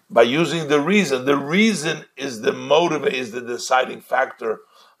by using the reason. The reason is the motive, is the deciding factor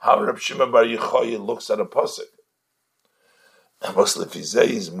how Reb Shimon Bar Yochai looks at a pasuk. And was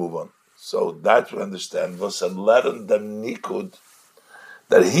lefizei move on. So that we understand was a learn dem nikud,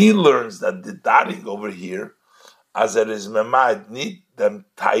 that he learns that the daring over here, as it is memad, need them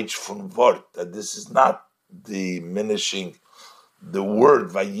taich from word, that this is not diminishing the word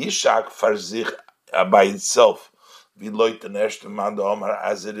Vayishlach farzich by itself,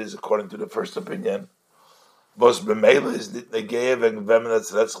 as it is according to the first opinion. Therefore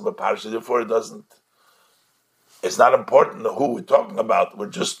it doesn't, it's not important who we're talking about. We're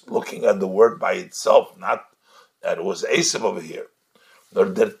just looking at the word by itself, not that it was Esau over here. Nor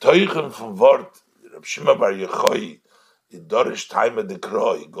der Teuchen from Wort, Reb Shimon Bar Yochai, Dorish Taima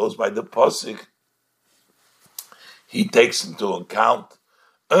Dekro, he goes by the posik. He takes into account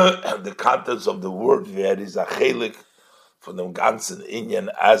the contents of the word, where is a Chelek from the ganzen inyan,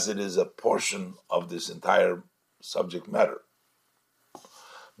 as it is a portion of this entire subject matter.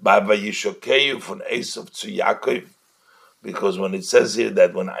 By Vayishlach from Esau to Yaakov, because when it says here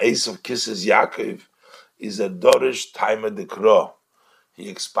that when Esau kisses Yaakov, is a Dorish Taima Dekro, he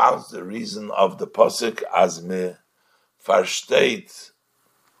expounds the reason of the pasuk as me versteht,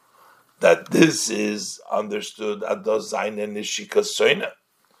 that this is understood ados seine nishika soina.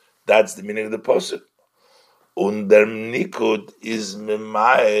 That's the meaning of the pasuk. Und der nikud is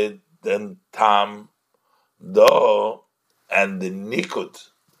memaed den tam do, and the nikud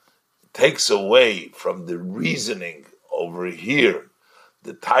takes away from the reasoning over here.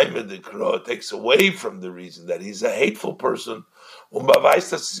 The time of the crow takes away from the reason that he's a hateful person.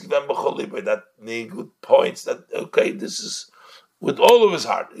 That nikud points that okay, this is with all of his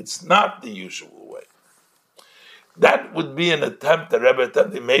heart. It's not the usual way. That would be an attempt, the Rebbe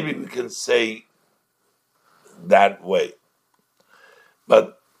attempting, maybe we can say that way.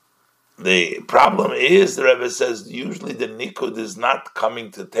 But the problem is, the Rebbe says, usually the nikud is not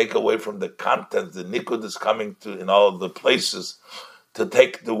coming to take away from the content. The nikud is coming to, in all of the places, to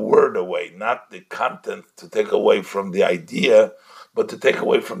take the word away, not the content to take away from the idea, but to take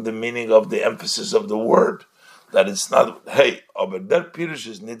away from the meaning of the emphasis of the word. That it's not, hey, aber der Pirush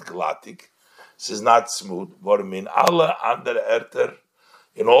is nicht glattig. This is not smooth. What I mean, alle andere Erter,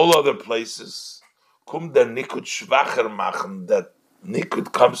 in all other places, kum der nikud schwacher machen, that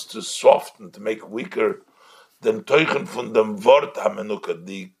nikud comes to soften, to make weaker, dem Teuchen von dem Wort hamenuka,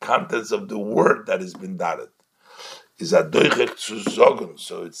 the contents of the word that has been dotted. Is a doichek zu sagen,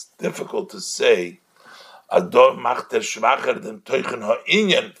 so it's difficult to say. Ador macht der schwacher dem Teuchen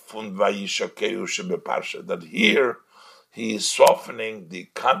ha'inyan von Vayishlach shebeparsha. That here he is softening the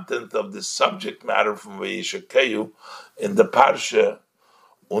content of the subject matter from Vayishlach in the parsha,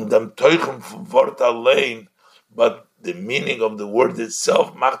 und dem Teuchen vom Wort allein, but the meaning of the word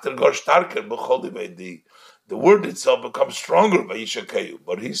itself macht gar starker. The word itself becomes stronger Vayishlach,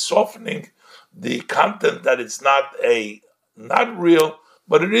 but he's softening the content that it's not real,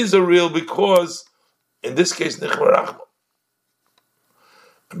 but it is a real because, in this case, Nichmer Rachma.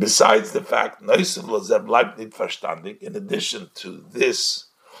 Besides the fact, in addition to this,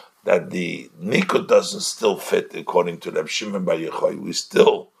 that the Nikud doesn't still fit according to Reb Shimon Bar Yochai, we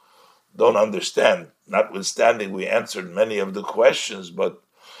still don't understand, notwithstanding we answered many of the questions, but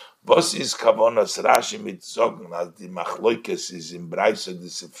was is Kavonas Rashi mit Zogen, as the Machloikes is in Braise de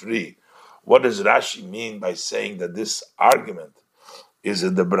Sifri. What does Rashi mean by saying that this argument is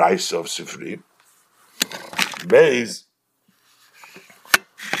in the Braise of Sifri? Beis,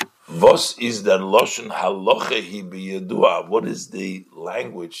 Vos is the Loshen Haloche hi biyadua? What is the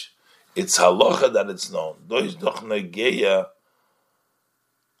language? It's Haloche that it's known. Dois doch negeya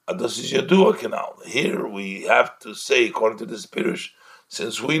ados is yadua canal. Here we have to say, according to this Pirush,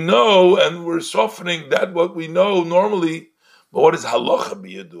 since we know and we're softening that what we know normally. But what is halacha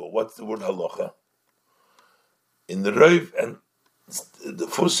biyadua? What's the word halacha? In the Reiv and the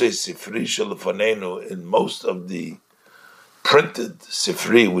Fusei Sifri Shalafanenu, in most of the printed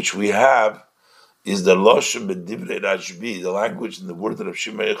Sifri which we have, is the Loshem B'divrei Rashbi, the language in the word of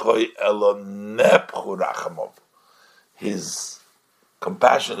Shimei Yochai, Elonepchu Rachamov. His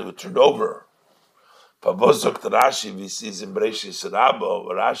compassion was turned over. Pavozok Rashi, we see in Breishis Rabbo,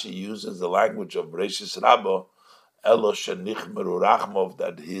 Rashi uses the language of Breishis Rabbo, Elo shenichmeru rachmov,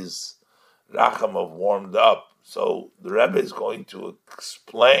 that his rachamov warmed up. So the Rebbe is going to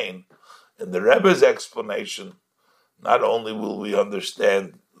explain, in the Rebbe's explanation, not only will we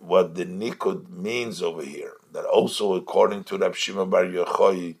understand what the nikud means over here, that also according to Reb Shimon Bar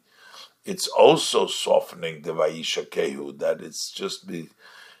Yochai, it's also softening the Vayishlach, that it's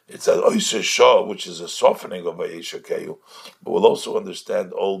a oiseh shah, which is a softening of Vayishlach, but we'll also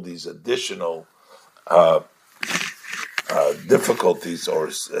understand all these additional difficulties or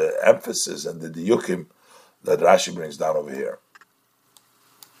emphasis and the diyukim that Rashi brings down over here.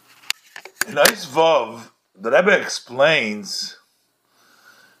 In Eis Vav, the Rebbe explains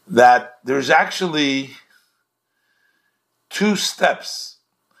that there's actually two steps.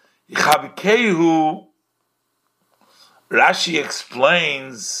 Chabikehu, Rashi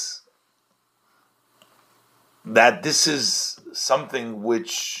explains that this is something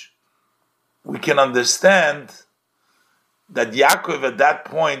which we can understand, that Yaakov at that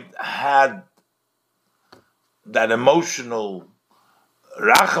point had that emotional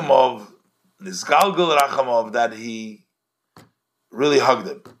Rachamov, this Galgal Rachamov, that he really hugged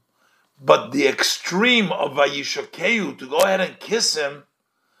him. But the extreme of Vayishlach, to go ahead and kiss him,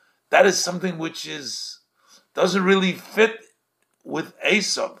 that is something which doesn't really fit with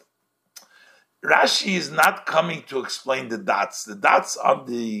Esau. Rashi is not coming to explain the dots. The dots on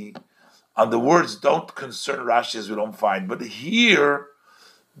the words don't concern Rashi, as we don't find. But here,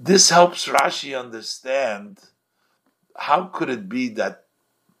 this helps Rashi understand how could it be that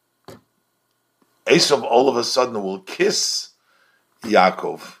Esau all of a sudden will kiss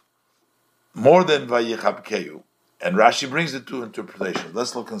Yaakov more than Vayichabkehu. And Rashi brings the two interpretations.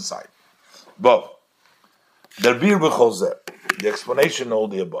 Let's look inside. Both. Der Bir b'cholzeh. The explanation, all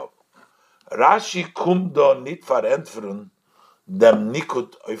the above. Rashi kum do nit verantworten dem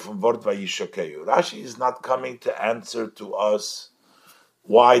nikut aufem Wort Vayishlach. Rashi is not coming to answer to us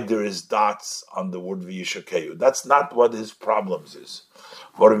why there is dots on the word Vayishlach. That's not what his problems is.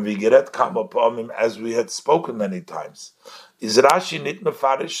 As we had spoken many times, Is Rashi nit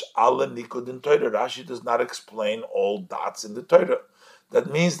mefarish ala nikud in Torah? Rashi does not explain all dots in the Torah.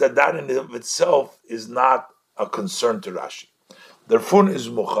 That means that in and of itself is not a concern to Rashi. Therefore, is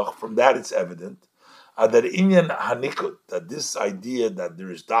muchach. From that, it's evident that inyan hanikud, that this idea that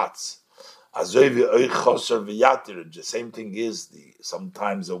there is dots, the same thing is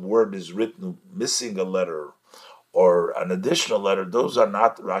sometimes a word is written missing a letter or an additional letter. Those are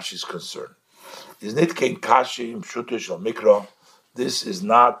not Rashi's concern. This is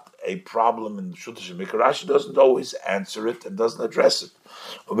not a problem in Shutish Mikra. Rashi doesn't always answer it and doesn't address it.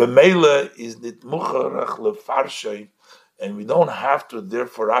 And we don't have to,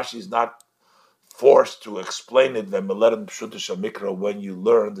 therefore Rashi is not forced to explain it when you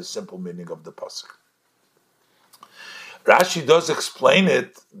learn the simple meaning of the pasuk. Rashi does explain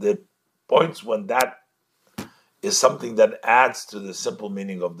it, the points when that is something that adds to the simple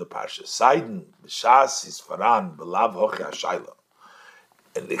meaning of the parsha. Saiden, b'shas, hisfaran, b'lav hoche hashayla.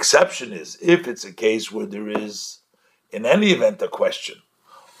 And the exception is if it's a case where there is, in any event, a question,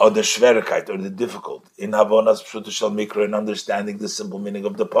 or the shverikite, or the difficult, in havonas pshuta shel mikra, in understanding the simple meaning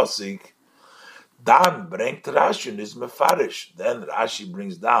of the pasuk, dan brengt Rashi is mefarish. Then Rashi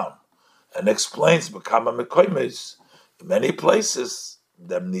brings down and explains bekama mekoymes in many places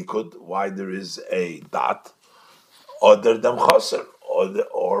them nikud, why there is a dot, or der dem chaser,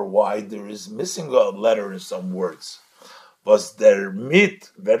 or why there is missing a letter in some words. Was der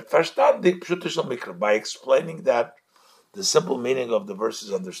mit wird verstandig pshuta shel mikra, by explaining that the simple meaning of the verse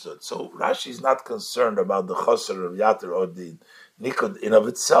is understood. So Rashi is not concerned about the chaser of yater or the nikud in of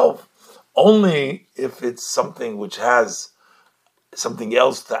itself, only if it's something which has something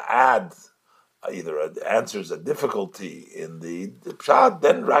else to add, either answers a difficulty in the pshat,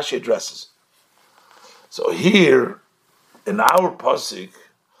 then Rashi addresses. So here, in our pasuk,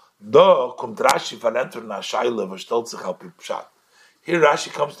 do kommt Rashi verenter na shaila v'shtel sich al pi pshat. Here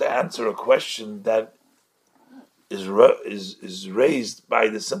Rashi comes to answer a question that is raised by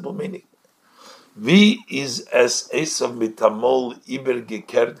the simple meaning. Wie is es Esau mitamol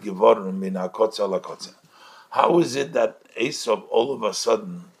übergekehrt geworden min hakotza lakotza? How is it that Esau all of a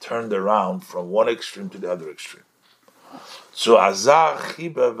sudden turned around from one extreme to the other extreme? So azar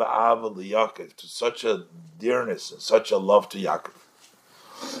chiba v'ava liYaakov, to such a dearness and such a love to Yaakov.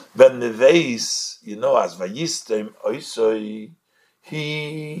 When Neveis, as Vayistem Esau,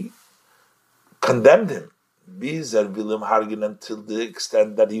 he condemned him. Bizer vilim hargin, until the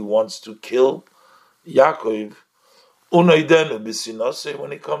extent that he wants to kill Yaakov. Unaydenu b'sinose,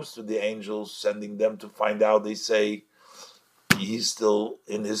 when it comes to the angels, sending them to find out, they say he's still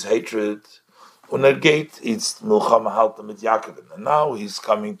in his hatred. Unergate, it's milchama halta mit Yaakov, and now he's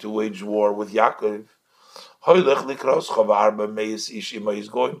coming to wage war with Yaakov. He's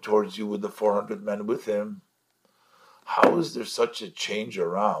going towards you with the 400 men with him. How is there such a change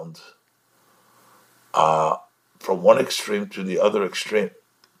around from one extreme to the other extreme?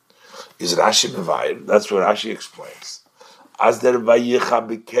 Is Rashi Mevayir? That's what Rashi explains. As there vayicha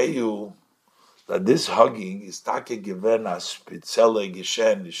b'keyu, that this hugging is take gevena spitzele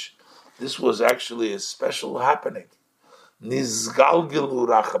geshenish. This was actually a special happening. Nizgalgilu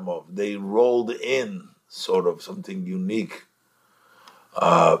rachamov. They rolled in, sort of something unique.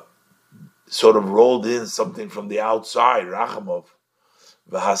 Sort of rolled in something from the outside. Rachamov.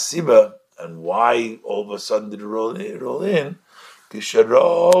 V'hasiba. And why all of a sudden did it roll in? As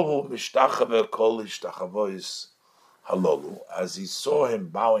he saw him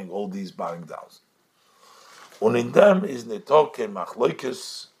bowing all these bowing downs.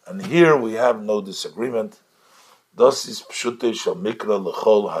 And here we have no disagreement. This is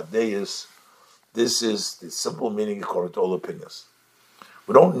the simple meaning according to all opinions.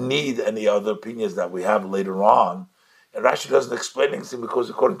 We don't need any other opinions that we have later on. And Rashi doesn't explain anything because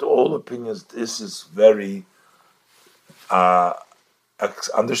according to all opinions, this is very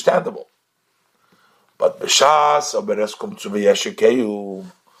understandable. But b'shas obereskum to v'yeshekeyu,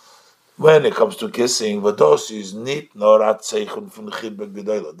 when it comes to kissing, v'dos is nit norat seichun from the chibek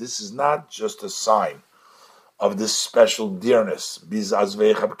gedola. This is not just a sign of this special dearness, biz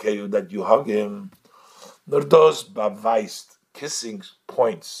azveichab that you hug him. Nor dos bavaist, kissing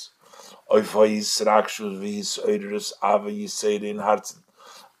points, oifayis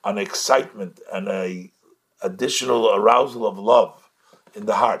an excitement and a additional arousal of love in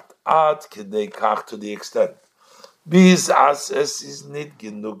the heart. Ad kedei kach, to the extent. Bis as es is nit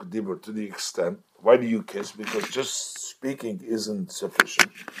genug dibur, to the extent. Why do you kiss? Because just speaking isn't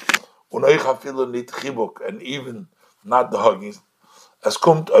sufficient. Unoich hafilu nit chibuk, and even not the hugging. Es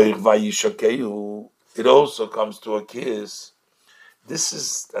kommt oich vayishakeyu. It also comes to a kiss. this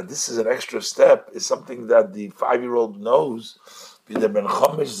is an extra step, is something that the 5-year-old knows. He says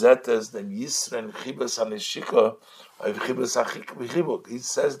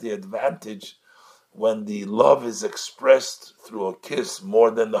the advantage when the love is expressed through a kiss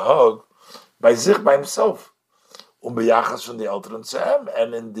more than the hug, by himself, from the Eltern to him,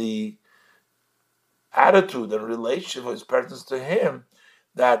 and in the attitude and relation of his parents to him,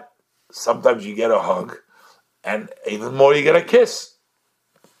 that sometimes you get a hug, and even more you get a kiss.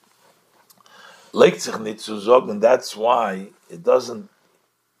 And that's why it doesn't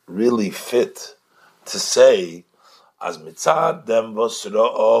really fit to say as mitzad dem vos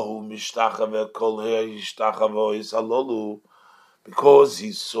ra'ahu mishtachave kol yishtachavo halolu, because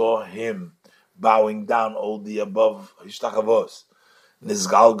he saw him bowing down all the above hishtachavos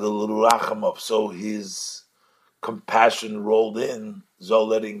nizgalgal rachamov, so his compassion rolled in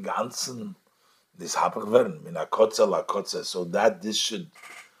zolerin ganzen this hapach werden min akotza la kotza, so that this should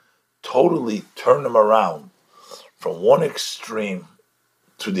totally turn him around from one extreme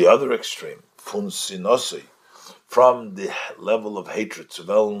to the other extreme, fun sinosei, from the level of hatred, to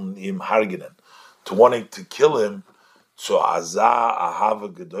wanting to kill him, so azah ahava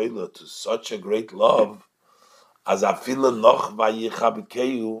gedola, to such a great love, as afila noch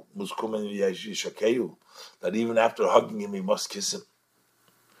vayichabkeyu muskumen v'yishakeyu, that even after hugging him, he must kiss him.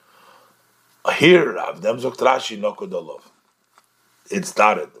 Here, avdem zokt Rashi nokodolov. It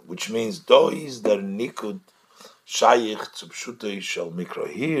started, which means dois der nikud shayich tzupshutei shel mikro.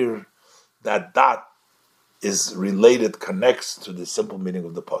 Here, that is related, connects to the simple meaning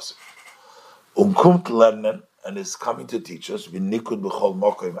of the pasuk. Kumt lernen, and is coming to teach us v'nikud b'chol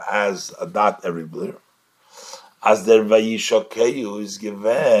mokim, as a dot everywhere. As der vayishakeyu is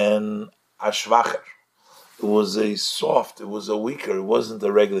given a shvacher. It was a soft, it was a weaker, it wasn't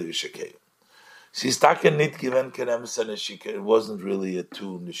a regular yishakeyu. It wasn't really a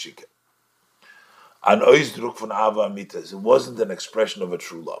two nishika. An oizdruk von ava amitas. It wasn't an expression of a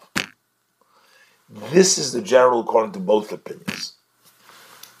true love. This is the general according to both opinions.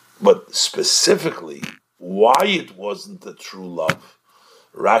 But specifically, why it wasn't a true love,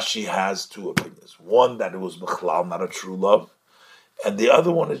 Rashi has two opinions. One, that it was b'chlal, not a true love. And the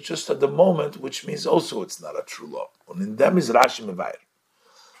other one is just at the moment, which means also it's not a true love. And in them is Rashi mevayer.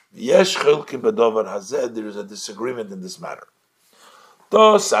 There is a disagreement in this matter.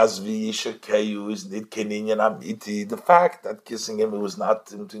 The fact that kissing him was not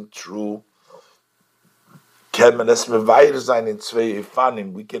something true, we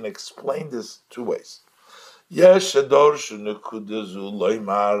can explain this two ways. There are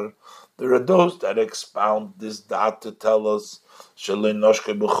those that expound this dot to tell us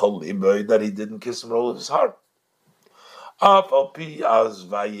that he didn't kiss him with all of his heart. Although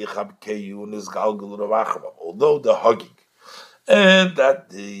the hugging and that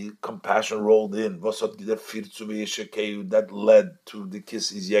the compassion rolled in, that led to the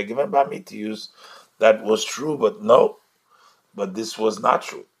kisses given by me to use, that was true, but this was not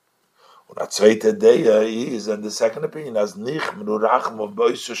true. Is, and the second opinion, as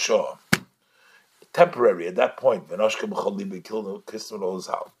temporary at that point, kissed him all his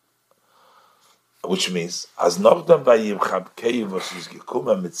house. Which means, as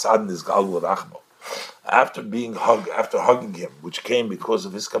after being hugged, after hugging him, which came because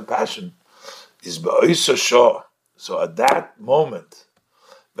of his compassion, is so at that moment,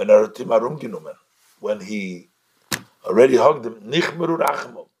 when he already hugged him,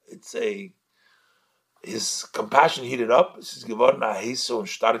 his compassion heated up.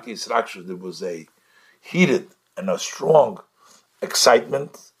 There was a heated and a strong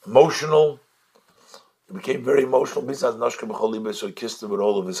excitement, emotional. He became very emotional, so he kissed him with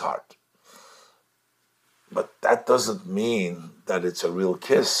all of his heart. But that doesn't mean that it's a real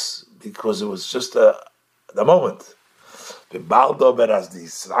kiss, because it was just the moment.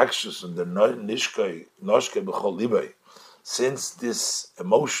 Since this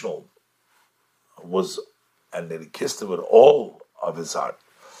emotional was, and that he kissed him with all of his heart,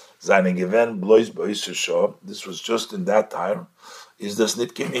 this was just in that time, is das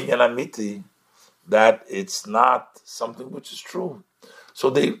nit amiti, that it's not something which is true. So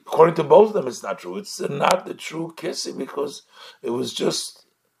according to both of them, it's not true. It's not the true kissing, because it was just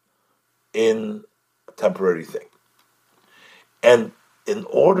in a temporary thing. And in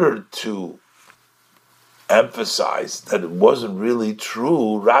order to emphasize that it wasn't really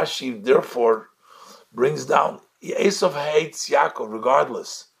true, Rashi therefore brings down Esau hates Yaakov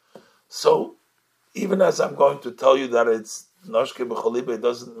regardless. So even as I'm going to tell you that it's Noshke B'cholibe, it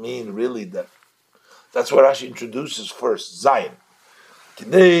doesn't mean really that. That's what Rashi introduces first, Zayin.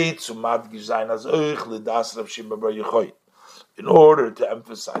 in order to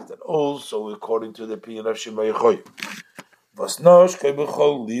emphasize that also according to the opinion of Shimon Yechoy, that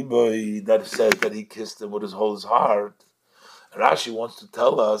says that he kissed him with his whole heart. Rashi wants to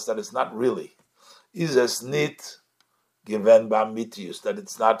tell us that it's not really. Is es nit given b'amitius, that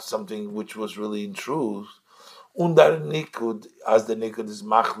it's not something which was really in truth. Undar nikud, as the nikud is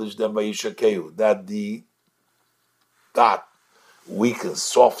machlish then vayishakeu, that the dot weakens,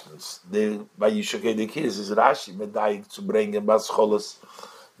 softens. The vayishakeu the kiss is Rashi medayik to bring in bascholas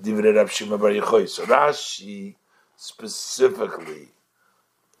divrei Rav Shimon bar Yochai. So Rashi specifically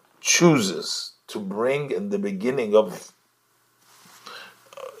chooses to bring in the beginning of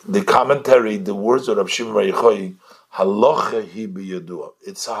the commentary the words of Rav Shimon bar Yochai, halacha hi biyadua.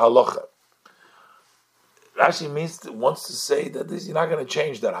 It's a halacha. Rashi wants to say that you're not going to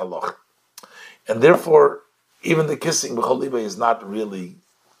change that halacha, and therefore even the kissing b'chol liba is not really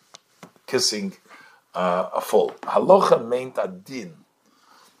kissing a full halacha meant a din.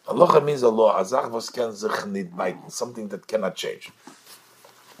 Halacha means a law, azach was ken sich nit biten, something that cannot change.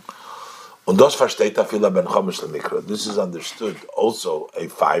 Und das versteht afila ben chomish lemikra. This is understood also a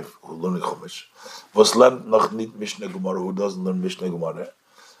 5 who learn chomish. Was lernt noch nit Mishnah Gemara, who doesn't learn Mishnah Gemara.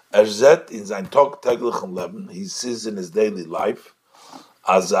 Zet in sein tagtäglichen Leben, he sees in his daily life,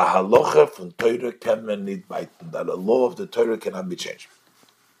 as a halacha von Torah can man nit biten, that a law of the Torah cannot be changed.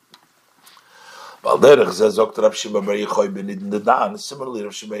 Similarly, Rav Shimon bar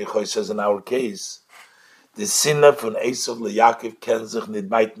Yochai says in our case, the sinna from Esau to Yaakov can sich nit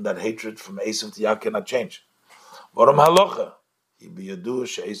biten, that hatred from Esau to Yaakov cannot change. Warum halacha?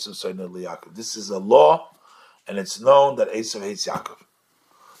 This is a law, and it's known that Esau hates Yaakov.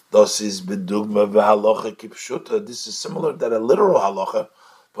 This is bedugma v'halacha kipshuta. This is similar that a literal halacha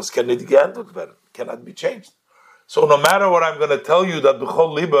was cannot be changed. So no matter what I'm going to tell you, that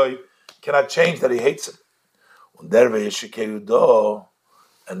b'chol libay cannot change that he hates him. And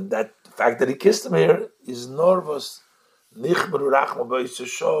that fact that he kissed him here is norvos. It's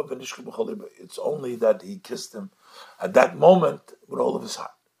only that he kissed him at that moment with all of his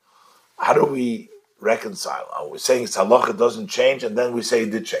heart. How do we reconcile? We're saying it's halacha doesn't change, and then we say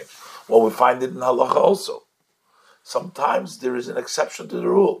it did change. Well, we find it in halacha also. Sometimes there is an exception to the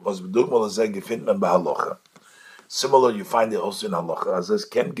rule. Similar, you find it also in halacha. As this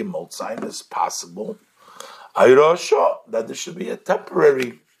can gemot sign is possible. That there should be a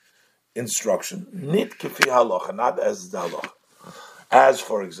temporary instruction, nit kifi halacha, not as the halacha. As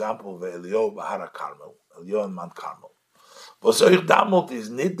for example, ve'elio b'hara Carmel, Elio and Mount Carmel. Was euch damalt is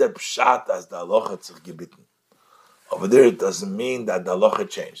nit der pshat as the halacha tzich gebitten. Over there, it doesn't mean that the halacha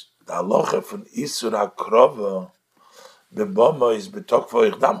changed. The halacha from Isur HaKrova bebama is betok for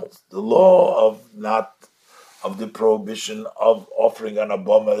euch damalt. The law of the prohibition of offering an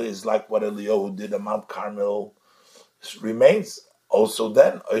aboma is like what Eliyahu did at Mount Carmel remains. Also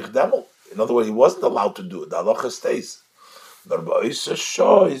then, euch damalt. In other words, he wasn't allowed to do it. The halacha stays. But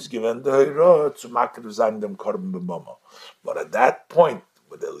is given the hira to makir zayin dem korban bebama. But at that point,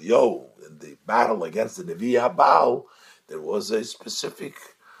 with Eliyahu, in the battle against the Nevi Habal, there was a specific,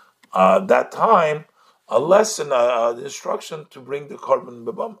 that time, a lesson, an instruction to bring the korban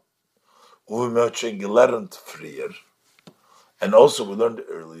bebama. And also we learned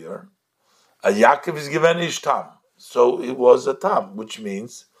earlier, a Yaakov is given ish tam. So it was a tam, which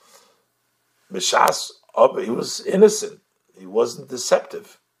means, B'shas, he was innocent. He wasn't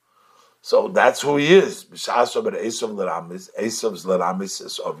deceptive. So that's who he is. Esau's leramis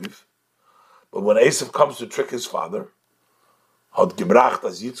is Aviv. But when Esau comes to trick his father, hat gebracht,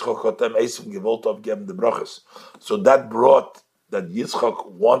 as Yitzchak hat dem Esau gewollt aufgeben the brachas. So that brought that Yitzchak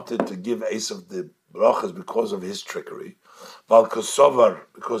wanted to give Esau the brachas because of his trickery.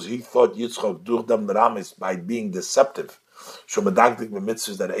 Because he thought Yitzchak durch dem leramis by being deceptive. Shomedagdik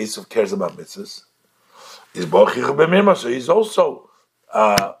b'mitzvahs, that Esau cares about mitzvahs. So he's also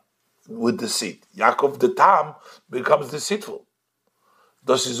with deceit. Yaakov the Tam becomes deceitful.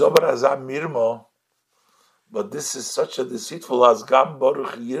 But this is such a deceitful as Gam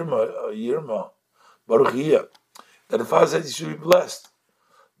Baruch Yirma Baruch Yirma, that the Father said he should be blessed.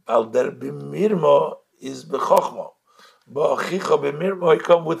 Al der b'mirma is b'chochma. Ba'achicha b'mirma, he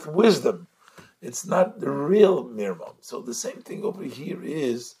come with wisdom. It's not the real mirma. So the same thing over here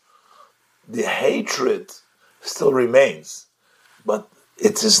is the hatred still remains, but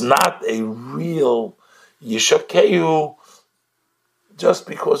it is not a real yishakeu. Just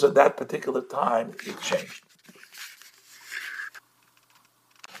because at that particular time it changed.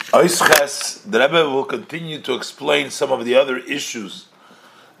 The Rebbe will continue to explain some of the other issues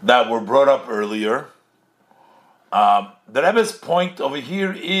that were brought up earlier. The Rebbe's point over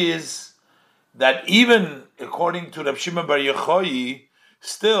here is that even according to Reb Shimon Bar Yochai,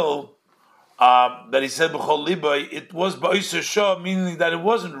 still that he said b'chol libay, it was ba'isur shah, meaning that it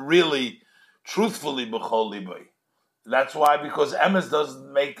wasn't really truthfully b'chol libay. That's why, because emes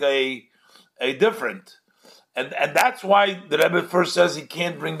doesn't make a different, and that's why the Rebbe first says he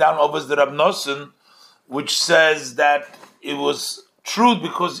can't bring down overs the Rab Nosson, which says that it was truth,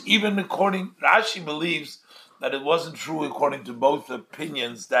 because even according Rashi believes that it wasn't true according to both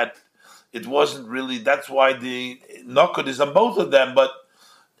opinions, that it wasn't really. That's why the nokod is on both of them, but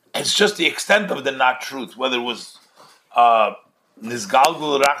it's just the extent of the not truth, whether it was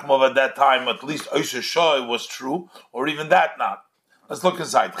Nizgalgul Rachmov at that time, at least Oisha Shah was true, or even that not. Let's look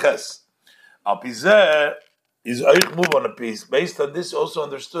inside. Ches. Alpizeh is Oich move on a piece. Based on this, also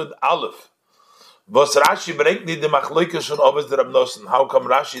understood Aleph. Was Rashi bringt nicht die Machloikes von Oves der Rabnosen. How come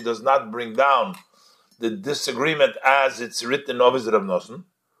Rashi does not bring down the disagreement as it's written in Oves der Rabnosen?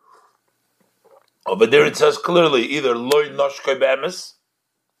 Over there it says clearly either Loi Noshkoi Be'emes,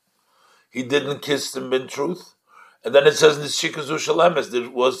 he didn't kiss him in truth, and then it says Nishikazu Shalemes, there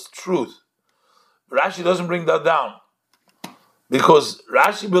was truth. Rashi doesn't bring that down, because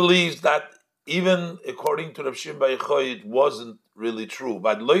Rashi believes that even according to Rav Shimon Bar Yochai, it wasn't really true.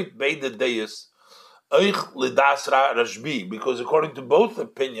 But Loit Beide Deis, Oich Lidas Rashbi, because according to both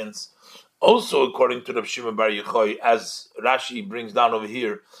opinions, also according to Rav Shimon Bar Yochai, as Rashi brings down over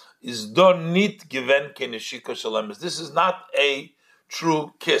here, is don nit given keneshika shalemes. This is not a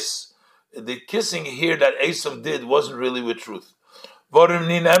true kiss. The kissing here that Esau did wasn't really with truth. Vorim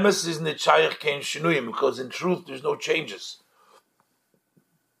nin emes is nitchayach kein shinuyim, because in truth there's no changes.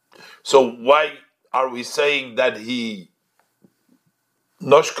 So why are we saying that he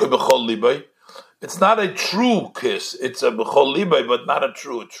noshke b'chol libay? It's not a true kiss. It's a b'chol libay, but not a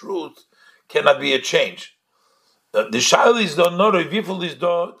true. Truth cannot be a change. The shail is do not viful is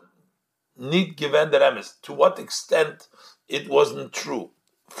do need given the emes. To what extent it wasn't true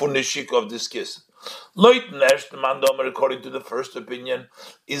for nishik of this kiss? Loit nesh the man domer, according to the first opinion,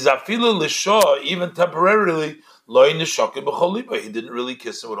 is afilu l'shaw, even temporarily loy nishoke b'chol libay. He didn't really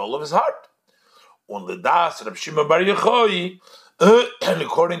kiss him with all of his heart. On the das Reb Shimon Bar Yochai, and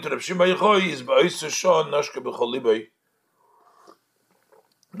according to Reb Shimon Bar Yochai, is ba'osu shah noshke b'chol libay,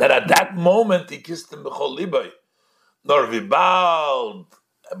 that at that moment he kissed him b'chol libay. Nor vibald.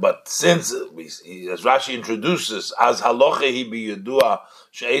 But since as Rashi introduces, as halacha he be Yedua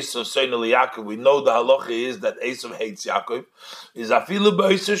she'Esau soin Yaakov, we know the halacha is that Esau hates Yaakov. Is afilu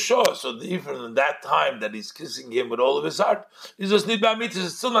ba'isur shah. So even in that time that he's kissing him with all of his heart, he's just nid ba'amitzvah.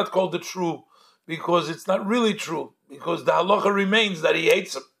 It's still not called the true, because it's not really true, because the halacha remains that he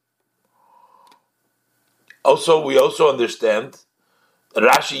hates him. Also, we also understand that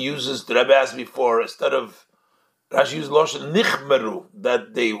Rashi uses, the Rebbe asked before, instead of Rashi used loshen nichmeru,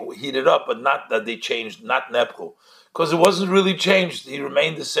 that they heated up, but not that they changed, not nepchu, because it wasn't really changed. He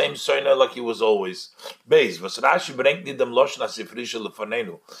remained the same soina like he was always. Beis, was Rashi bringt nicht dem loshen hasifri shel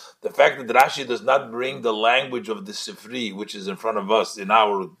lefanenu. The fact that Rashi does not bring the language of the sifri, which is in front of us, in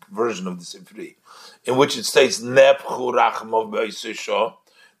our version of the sifri, in which it states nepchu rachmov b'isur shah,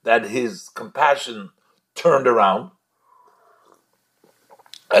 that his compassion turned around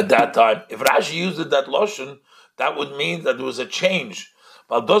at that time. If Rashi used that loshen, that would mean that there was a change.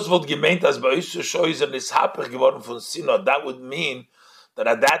 That would mean that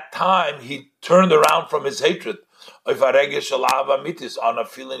at that time he turned around from his hatred on a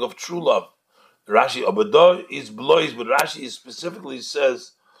feeling of true love. Rashi is blois, but Rashi specifically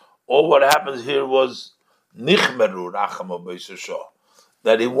says all what happens here was nichmeru racham b'isur shah,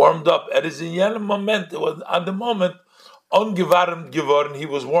 that he warmed up at his moment. It was at the moment ongewarmt geworden, he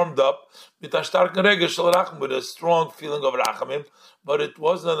was warmed up with a strong feeling of rachamim, but it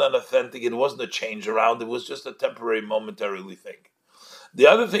wasn't an authentic, it wasn't a change around, it was just a temporary, momentarily thing. The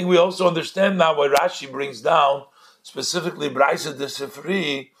other thing we also understand now why Rashi brings down specifically Braisa de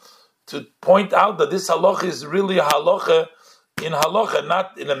Sifri to point out that this halacha is really a halacha in halacha,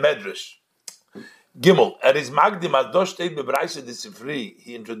 not in a medrash. Gimel, at his Magdim Adosh Teit beBraisa de Sifri,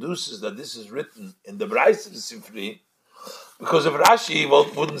 he introduces that this is written in the Braisa de Sifri, because if Rashi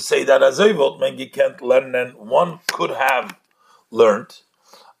wouldn't say that as a you can't learn, and one could have learned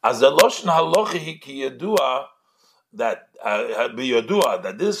as a loshen halacha ki yedua, that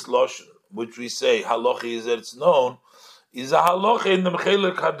that this loshen which we say halacha is that it's known is a halacha in the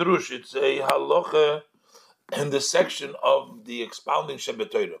Chelek Hadrush. It's a halacha in the section of the expounding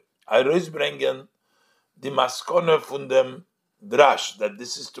Shabbat Torah. I bringen die Maskone von dem Drash, that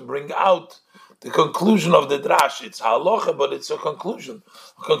this is to bring out the conclusion of the Drash. It's halacha, but it's a conclusion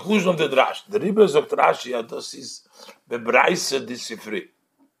of the Drash. The Rebbe sagt Rashi, das ist bebraise di Sifri.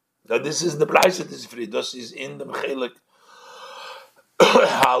 That this is the price that is free. This is in the Chelek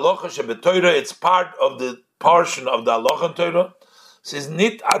halacha shebetoira. It's part of the portion of the halacha Torah. This is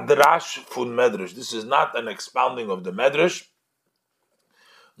nit adrash fun medrash. This is not an expounding of the medrash.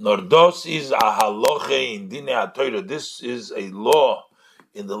 Nor dos is a halacha in dine ha-Torah. This is a law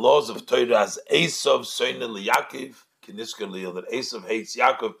in the laws of Torah as Esau soine liYaakov kinisker liyil, that Esau hates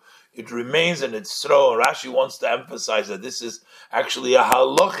Yaakov. It remains in its throw. Rashi wants to emphasize that this is actually a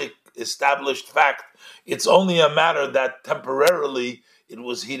halachic established fact. It's only a matter that temporarily it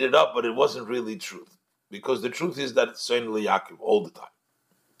was heated up, but it wasn't really truth. Because the truth is that it's soine liYaakov all the time.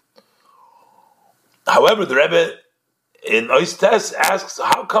 However, the Rebbe in Oistes asks,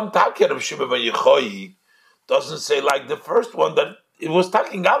 how come Takir of Shimon ben Yechoyi doesn't say like the first one that it was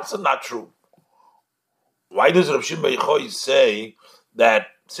Taking also not true? Why does Rav Shimon ben Yechoyi say that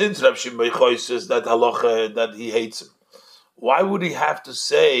since Rav Shimon ben Yechoyi says that halacha that he hates him, why would he have to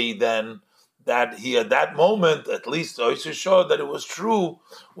say then that he at that moment at least Oistes showed that it was true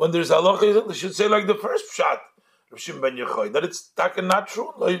when there's halacha? He should say like the first shot Rav Shimon ben Yechoyi that it's Taking not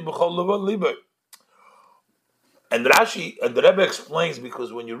true. And Rashi and the Rebbe explains,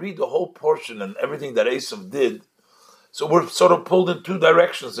 because when you read the whole portion and everything that Esau did, so we're sort of pulled in two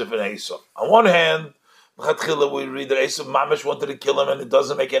directions if in Esau. On one hand, we read that Esau Mamish wanted to kill him, and it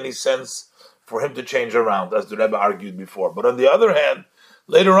doesn't make any sense for him to change around, as the Rebbe argued before. But on the other hand,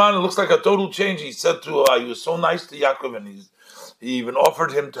 later on, it looks like a total change. He said he was so nice to Yaakov, and he even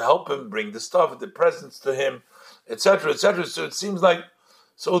offered him to help him bring the stuff, the presents to him, etc., etc. So it seems like,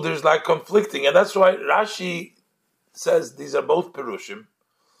 so there's like conflicting, and that's why Rashi says these are both Perushim.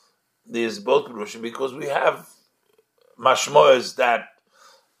 Because we have mashmoes that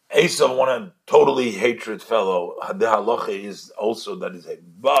Esau wanted a totally hatred fellow. The halacha is also that is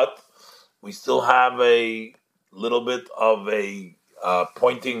hate. But we still have a little bit of a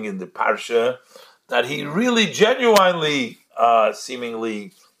pointing in the parsha that he really genuinely,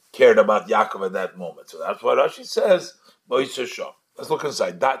 seemingly cared about Yaakov at that moment. So that's why Rashi says, let's look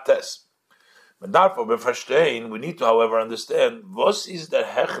inside. That test. And therefore, we need to, however, understand what is the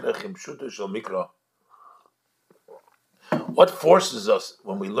hechrech im pshuto shel mikra. What forces us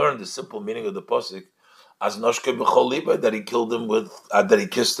when we learn the simple meaning of the pasuk as noshke b'chol liba, that he killed him with, that he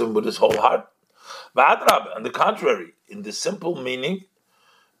kissed him with his whole heart. V'adrab, on the contrary, in the simple meaning,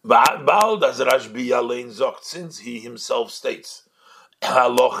 ba'al das Rashbi yalein zokt, since he himself states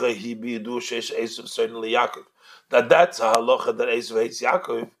halacha hi bidu sheish Esau soin liYaakov, that's a halacha that Esau hates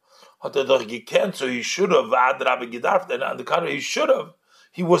Yaakov. So he should have, and on the contrary,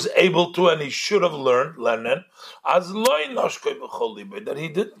 he was able to, and he should have learned, that he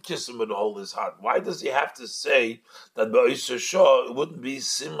didn't kiss him with all his heart. Why does he have to say that it wouldn't be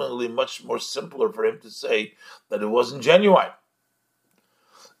similarly much more simpler for him to say that it wasn't genuine?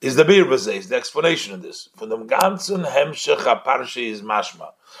 Is the Bir Bazeh, the explanation of this. From the ganzen Hemshech HaParsha is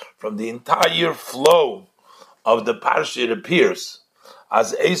mashma. From the entire flow of the Parsha, it appears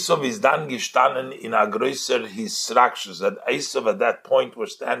as Esau is dan gestanden in a größer hisrakshus, that Esau at that point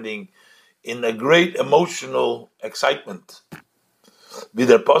was standing in a great emotional excitement. Wie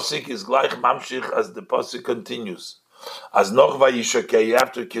der Posik is gleich mamshich, as the Posik continues. As noch Vayishlach,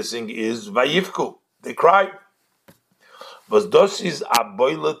 after kissing, is Vayivku, they cried. But das is a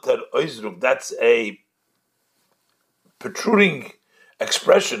boileter oizruk, that's a protruding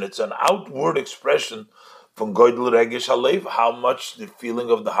expression, it's an outward expression from Goydel Regesh Halev, how much the feeling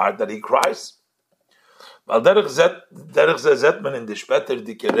of the heart that he cries. Weil derech zetman in the Speter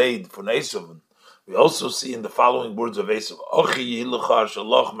Dikereid von Esau. We also see in the following words of Esau, Ochi yiluchar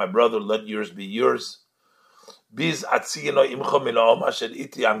shalach, my brother, let yours be yours. Biz atziyeno imcha min ha'om asher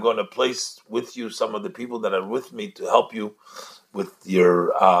iti, I'm going to place with you some of the people that are with me to help you with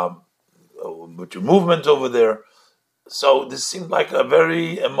your movement over there. So this seemed like a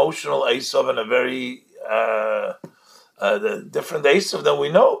very emotional Esau and a very the different Esau than we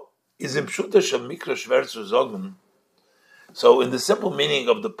know. Is im pshuta shel mikra shver zu sagen. So in the simple meaning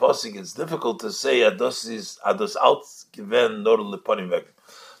of the pasuk, it's difficult to say ados outgiven nor leponim weg,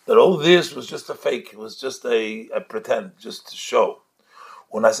 that all this was just a fake, it was just a pretend, just to show.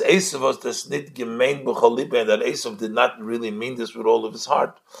 When as Esau was das nit gemein b'chol liba, and that Esau did not really mean this with all of his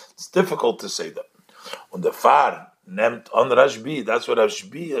heart, it's difficult to say that. Und der Far nimmt on Rashbi, that's what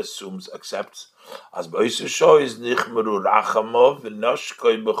Rashbi assumes, accepts, as Esau show is nichmeru rachamov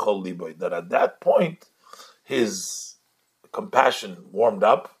v'noshkoi b'chol liba, that at that point his compassion warmed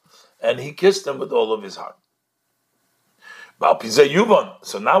up and he kissed him with all of his heart.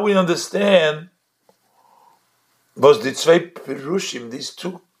 So now we understand was the zwei perushim, these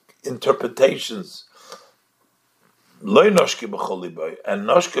two interpretations Loy noshke b'chol libay and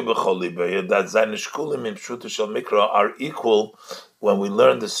noshke b'chol libay, that zayin shkulim in pshuta shel mikra are equal when we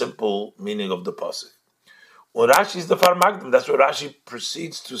learn the simple meaning of the pasuk. When Rashi is the farmagdim, that's what Rashi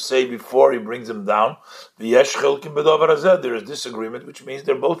proceeds to say before he brings him down. V'yesh chelkim b'dover hazeh, there is disagreement, which means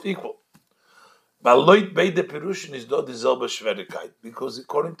they're both equal. Baloit beide perushin is do dizelba shverikait, because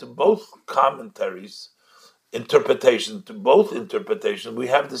according to both commentaries, interpretation, to both interpretations, we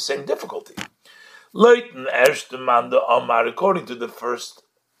have the same difficulty. Leuten erste man the Omar, according to the first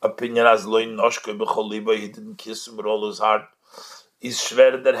opinion, as loin noshke b'choliba, he didn't kiss him with all his heart. Is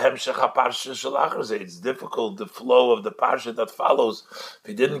shver der hemshech haparsha shalachar. It's difficult, the flow of the parsha that follows. If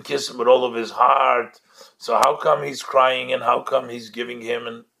he didn't kiss him with all of his heart, so how come he's crying and how come he's giving him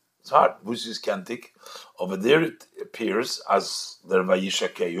and his heart? Busis kantik. Over there it appears as the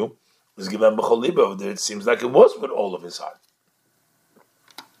Vayishlach is given b'choliba. Over there it seems like it was with all of his heart.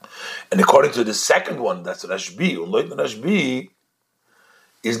 And according to the second one, that's Rashbi, Rashbi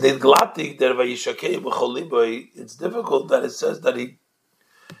is nidglatik der Vayishlach b'choliba. It's difficult that it says that he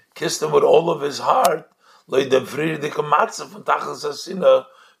kissed him with all of his heart,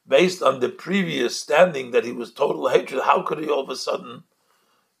 based on the previous standing that he was total hatred. How could he all of a sudden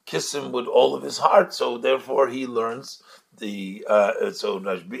kiss him with all of his heart? So therefore he learns the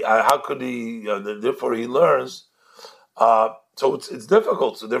how could he? Therefore he learns. So it's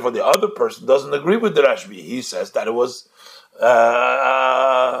difficult. So therefore the other person doesn't agree with the Rashbi. He says that it was a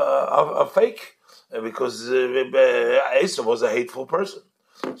fake because Esau was a hateful person.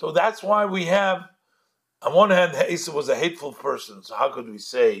 So that's why we have, on one hand, Esau was a hateful person. So how could we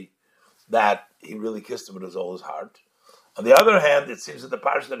say that he really kissed him with all his heart? On the other hand, it seems that the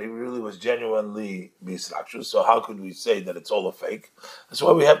parsha that he really was genuinely Vayishlach. So how could we say that it's all a fake? That's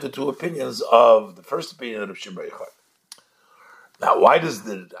why we have the two opinions of the first opinion of Rav Shimon bar Yochai. Now, why does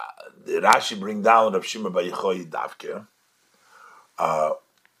the Rashi bring down Rav Shimon bar Yochai davke?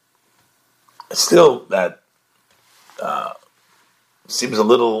 Still, that seems a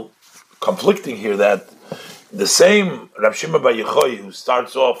little conflicting here. That the same Rav Shimon bar Yochai who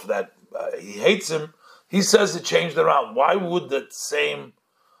starts off that he hates him, he says it changed around. Why would that same?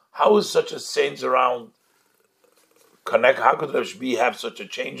 How is such a change around connect? How could Rav Shbi have such a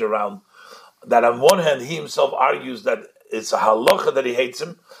change around? That on one hand he himself argues that it's a halacha that he hates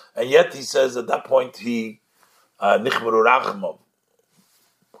him, and yet he says at that point he nichmeru rachmov.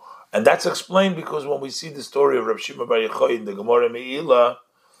 And that's explained because when we see the story of Rav Shimon bar Yochai in the Gemara Me'ilah,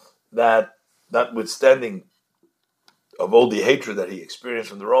 that notwithstanding of all the hatred that he experienced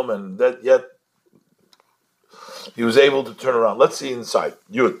from the Roman, that yet he was able to turn around. Let's see inside.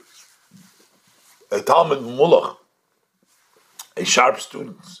 Yud. A Talmud Mulach, a sharp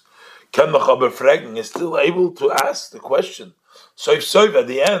student, Ken Mechaber Fragen, is still able to ask the question. Soif at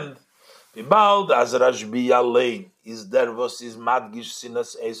the end, Bibald as Rashbi Yalein, is there was his Madgish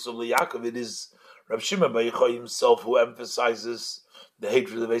Sinas Esau Yaakov. It is Rav Shimon bar Yochai himself who emphasizes the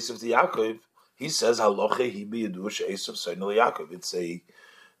hatred of Esau to Yaakov. He says, Haloche hi b'yedush Esau Soinel Yaakov. It's a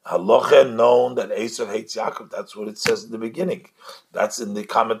halacha known that Esau hates Yaakov. That's what it says in the beginning. That's in the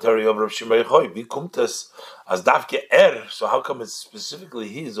commentary of Rav Shimon bar Yochai. Vikumtes as davke so how come it's specifically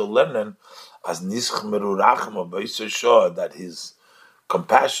he is Olernen as nischmeru rachem of Esau, that his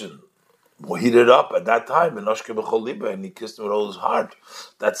compassion heated up at that time in Noshke b'chol liba, and he kissed him with all his heart.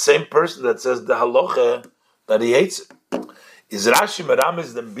 That same person that says the halacha that he hates it. Is Rashi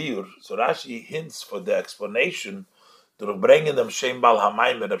meramis dem biur? So Rashi hints for the explanation to bringing them Shem Bal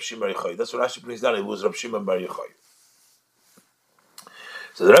Hamayim and Rav Shimon bar Yochai. That's what Rashi brings down. It was Rav Shimon bar Yochai.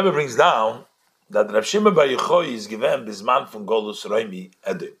 So the Rebbe brings down that Rav Shimon bar Yochai is given bisman from Golus Roimi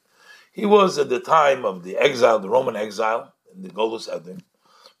Edom. He was at the time of the exile, the Roman exile in the Golus Edom.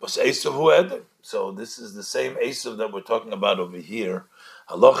 Was Esau who Edom. So this is the same Esau that we're talking about over here.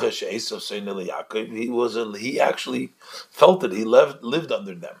 Halacha she'Esau Soinel Yaakov. He actually felt it. He lived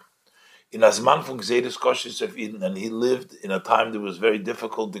under them. In Azman from Gzeirus Koshis of Eden, and he lived in a time that was very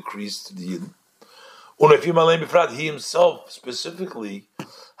difficult decrees to the Yidden. He himself specifically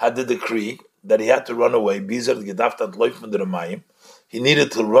had the decree that he had to run away. He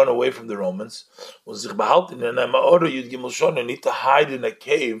needed to run away from the Romans. He need to hide in a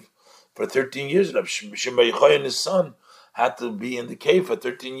cave for 13 years. Rav Shimon bar Yochai and his son had to be in the cave for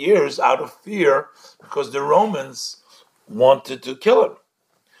 13 years out of fear because the Romans wanted to kill him.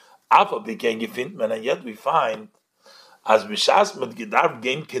 And yet we find as so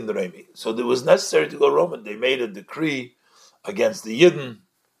it was necessary to go Roman. They made a decree against the Yidden,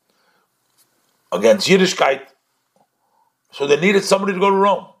 against Yiddishkeit. So they needed somebody to go to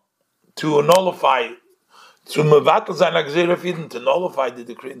Rome to nullify, to nullify the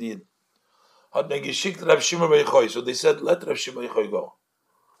decree in the Yidden. hat man geschickt Rav Shimon bar Yochai. So they said, let Rav Shimon bar Yochai go.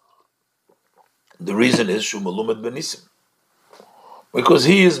 The reason is Shumalumet Benisim. Because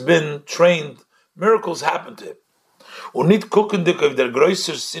he has been trained, miracles happen to him.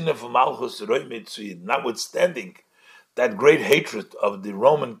 Notwithstanding that great hatred of the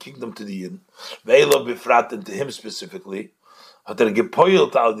Roman kingdom to the Yidden, Ve'elo Bifrat, and to him specifically,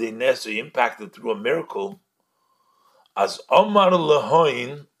 he impacted through a miracle, as Omar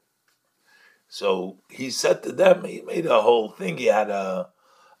Lahoin. So he said to them, he made a whole thing. He had a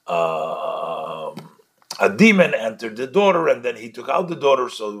demon entered the daughter, and then he took out the daughter.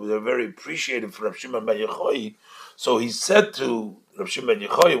 So they're very appreciative for Rav Shimon ben Yochai. So he said to Rav Shimon ben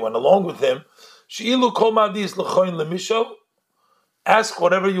Yochai, went along with him, She'ilu kol ma'adis l'choin lemisho, ask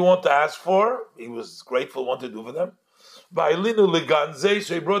whatever you want to ask for. He was grateful, wanted to do for them. Va'ilinu leganze,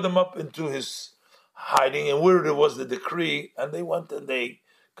 so he brought them up into his hiding, and where there was the decree, and they went and they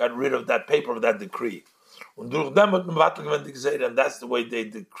got rid of that paper of that decree. And that's the way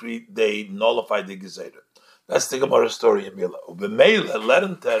they nullified the Gezerah. That's the Gemara story in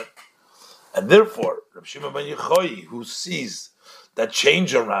Milah. And therefore, Rav Shimon ben Yochai, who sees that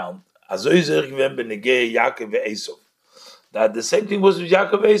change around, that the same thing was with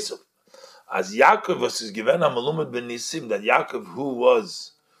Yaakov Esau. As Yaakov was given a Malumad ben Nisim, that Yaakov, who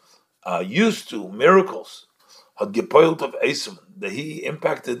was used to miracles, had gepoilt of Esau, that he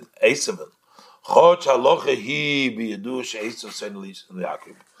impacted Esau.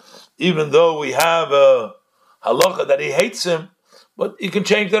 Even though we have a halacha that he hates him, but he can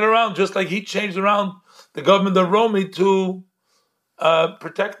change that around, just like he changed around the government of Rome to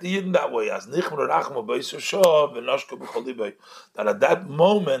protect the Yidden that way. That at that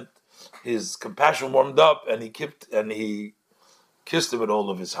moment his compassion warmed up, and he kissed him with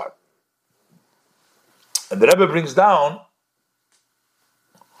all of his heart. And the Rebbe brings down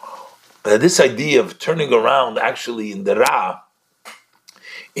this idea of turning around actually in the Ra,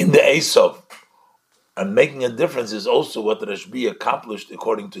 in the Esau, and making a difference is also what Rashbi accomplished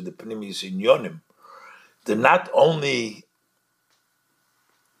according to the Pnimis Inyonim. They're not only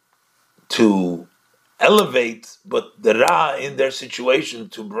to elevate, but the Ra in their situation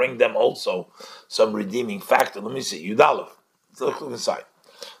to bring them also some redeeming factor. Let me see, Yudalev. Let's look inside.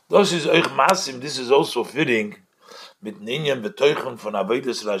 This is also fitting. This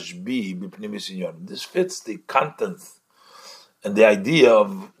fits the content and the idea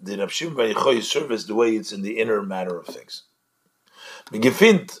of the Rav Shimon ben Yochai service the way it's in the inner matter of things.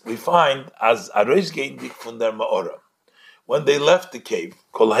 We find as Areis Geindik von der Ma'ora, when they left the cave,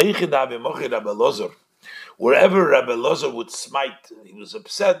 wherever Rabbi Elazar would smite, he was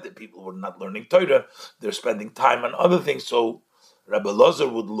upset that people were not learning Torah, they're spending time on other things, so Rabbi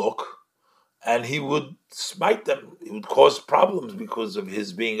Elazar would look and he would smite them. He would cause problems because of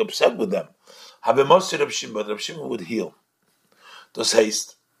his being upset with them. But Rav Shimon would heal. Das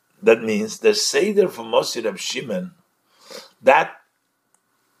heißt, that means the Seder for Moshe Rav Shimon, that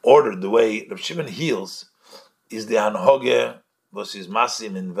order, the way Rav Shimon heals, is the Hanhoge was his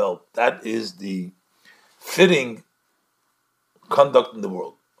Masim in Welt. That is the fitting conduct in the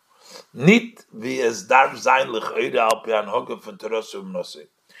world. Nicht wie es darf sein l'chayre al pi Hanhoge von Terosum Nosei.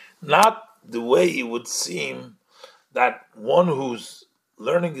 Not the way it would seem that one whose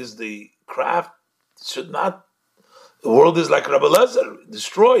learning is the craft should not. The world is like Rabbi Elazar,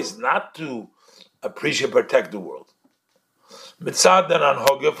 destroys, not to appreciate, protect the world. Because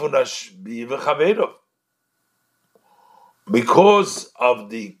of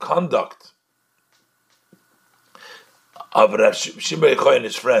the conduct of Rav Shimon and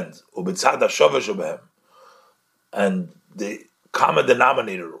his friends, and the common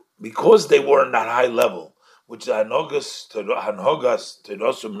denominator, because they were in that high level, which Hanhogas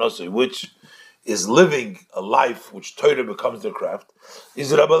Terosum Nosei, which is living a life which Torah becomes their craft,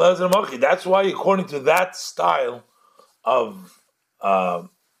 is Rabbi Elazar Mochi. That's why, according to that style of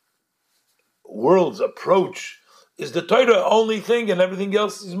world's approach, is the Torah only thing and everything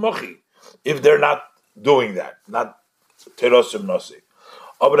else is Mochi, if they're not doing that, not Terosum Nosei.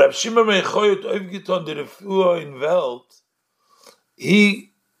 Aber Rav Shimon ben Yochai aufgetan die Refuah in Welt,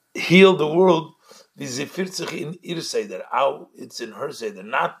 he healed the world, wie sie fühlt sich in ihr Seder, how it's in her Seder,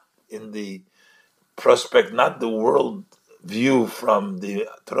 not in the prospect, not the world view from the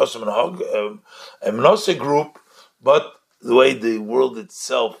Terosum and Mnosei group, but the way the world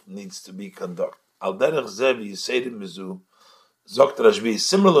itself needs to be conducted. Al derech zeh v'yiseidim mizu, zokt Rashbi,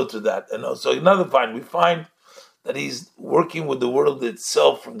 similar to that. And also another find, we find that he's working with the world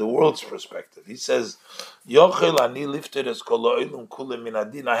itself from the world's perspective. He says, Yochel ani lifter es kol ha'olam kulem min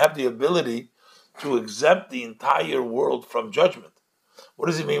hadin. I have the ability to exempt the entire world from judgment. What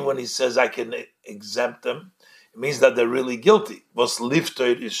does he mean when he says I can exempt them? It means that they're really guilty. Was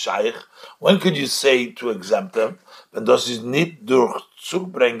liftoid is shaykh. When could you say to exempt them? When das is nicht durch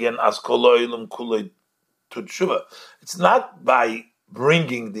Zugbringen as koloilum kuloi to tshuva. It's not by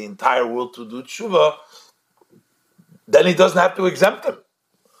bringing the entire world to do tshuva. Then he doesn't have to exempt them,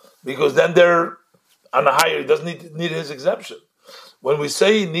 because then they're on a higher. He doesn't need his exemption. When we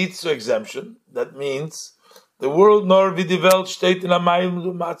say he needs the exemption, that means the world nor vidivelt steht in amayim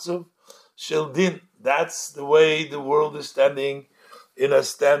matzav shel din. That's the way the world is standing in a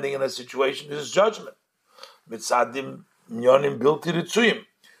situation. This is judgment. Mitzadim nyonim bilti ritzuyim,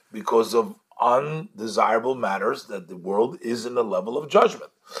 because of undesirable matters that the world is in a level of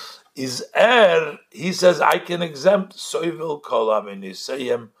judgment. He says, I can exempt soivel kolam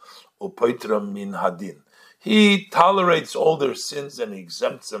inisayim upoitram min hadin. He tolerates all their sins and he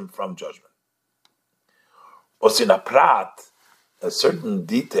exempts them from judgment. Osina prat, a certain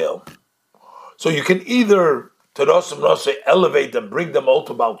detail. So you can either elevate them, bring them all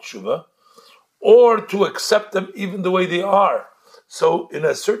to Baal Tshuva, or to accept them even the way they are. So in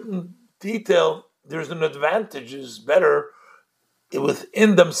a certain detail, there's an advantage. It's better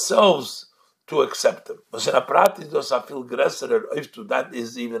within themselves to accept them. That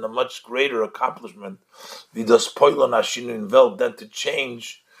is even a much greater accomplishment than to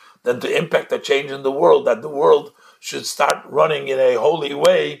change, than to impact a change in the world, that the world should start running in a holy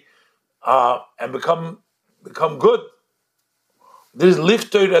way and become good. This is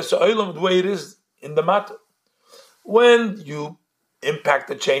liftoid as the way it is in the matter. When you impact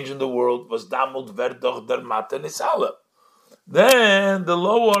the change in the world, was damult verdoch der mata nisala, then the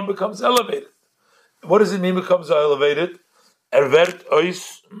low one becomes elevated. What does it mean becomes elevated? Vert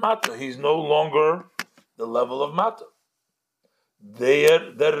ois mata. He's no longer the level of mata.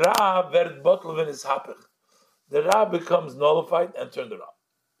 The ra vert bottlevin is hapich. The ra becomes nullified and turned around.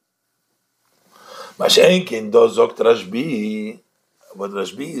 Mashenkin do zokt Rashbi. What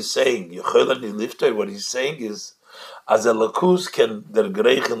Rashbi is saying, what he's saying is, as a lakus can der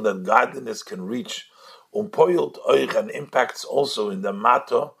greichen, that godliness can reach, poilt euch, and impacts also in the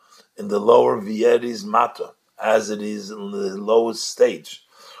mato, in the lower vieris mato, as it is in the lowest stage.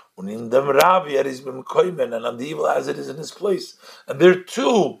 And in the ra vieris bim koimen, and on the evil as it is in his place. And there are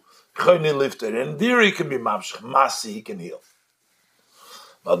two choyni lifter, and there he can be mavshch, masi, he can heal.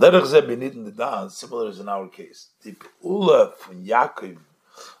 Now, similar as in our case. The P'ula from Yaakov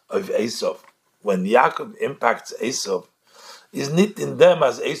of Esau, when Yaakov impacts Esau, is not in them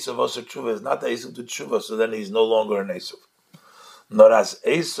as Esau also tshuva, is not Esau to tshuva, so then he's no longer an Esau. Nor as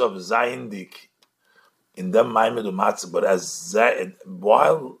Esau Zaindik in them Maimed Umatzah, but as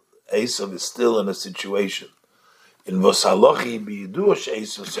while Esau is still in a situation in Vosalochi Bidush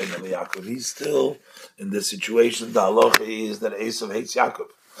Esau saying Yaakov, he's still in the situation. The halacha is that Esau hates Yaakov.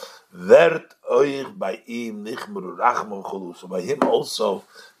 Vert oich by im nichmuru rachmon chulu. So by him also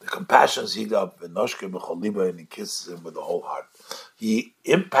the compassions he got v'noshke b'choliba, and he kisses him with the whole heart. He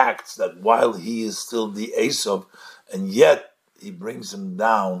impacts that while he is still the Esau, and yet he brings him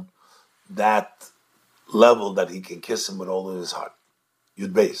down that level that he can kiss him with all of his heart.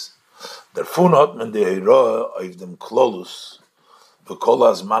 Yud beis. Der fun hat man de heroa of dem klolus,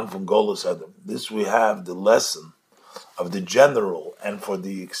 v'kolas man from golus adam. This we have the lesson of the general and for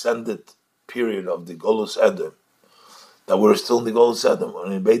the extended period of the golus adam, that we're still in the golus adam,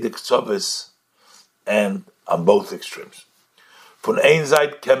 and in Beidik Tzovis, and on both extremes. Von ein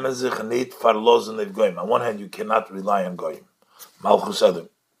Seite kann man sich nicht verlassen auf Goyim. On one hand, you cannot rely on Goyim. Malchus Adam,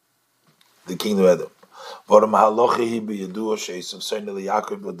 the kingdom of Adam. Vorum halacha hi b'yadua she'Esav soinel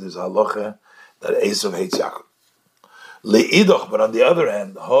Yaakov, but there's halacha that Esau hates Yaakov. Le'idoch, but on the other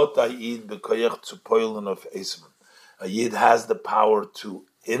hand, hot ha'id b'koyach zu poilen of Esau. A yid has the power to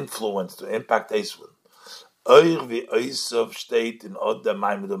influence, to impact Esau. Oich vi Esau steht in od der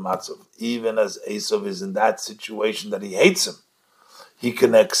Maimed Matzav. Even as Esau is in that situation that he hates him, he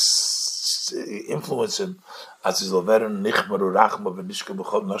can influence him as his that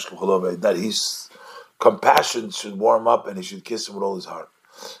his compassion should warm up and he should kiss him with all his heart.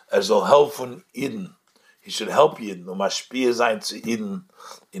 As al helfen Eden, he should help Yidden, mashpia sein zu Eden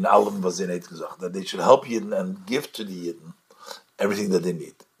in allem was gesagt, that they should help Yidden and give to the Yidden everything that they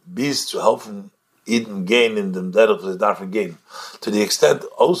need. Bis to helfen Eden gain in them gain, to the extent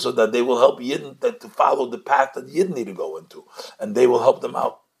also that they will help Yidden to follow the path that Yidden need to go into, and they will help them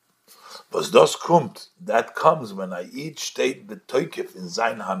out. Was das kommt, that comes when a Yid steht betoykef in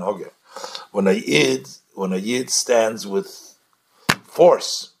sein Hanhoge, when a Yid stands with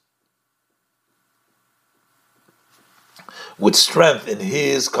force, with strength in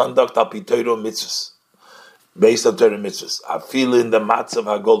his conduct apitoiro mitzvahs, based on Torah mitzvahs. I feel in the matzav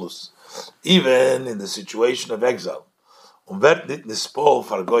hagolus, even in the situation of exile. Wird nicht nispol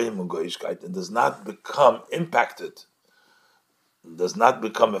for goyim und goyishkeit, and does not become impacted, does not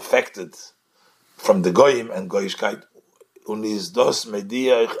become affected from the goyim and goyishkeit. Unis dos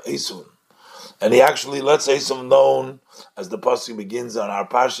mediach Esau, and he actually lets Esau known, as the pasuk begins on our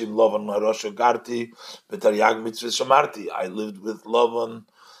parshim, Lovan Marosho Garti, B'taryag mitzvah shamarti. I lived with Lovan,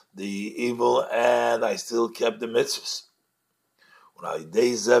 the evil, and I still kept the mitzvahs. And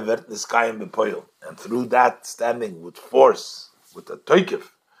through that standing with force, with the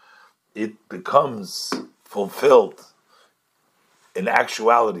toikif, it becomes fulfilled in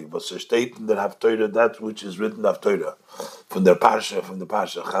actuality. But so stating that have Torah, that which is written of Torah, from the parsha.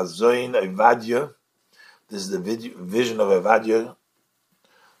 Chazoin Evadya. This is the vision of Evadya.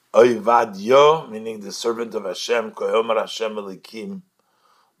 Evadya, meaning the servant of Hashem. Koyomer Hashem Elikim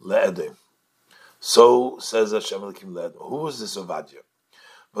le'edem. So says Hashem Elikim le'edem. Who was this Evadya?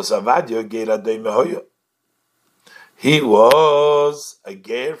 Was Evadya geir Adai Mehoya? He was a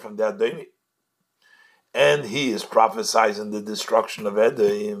geir from the Adai, and he is prophesizing the destruction of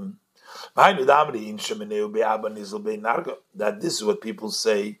Edom. That this is what people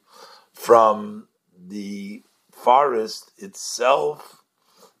say from the forest itself.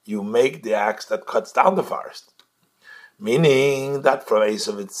 You make the axe that cuts down the forest. Meaning that from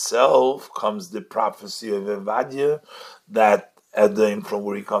Esau itself comes the prophecy of Evadya that Edom, from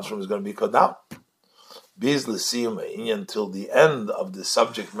where he comes from, is going to be cut down. Until the end of the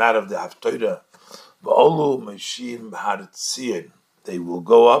subject matter of the Haftorah. They will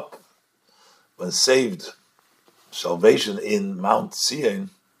go up when saved, salvation in Mount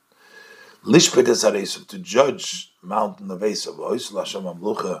Sion, to judge mountain of Esau,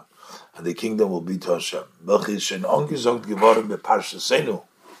 and the kingdom will be to Hashem.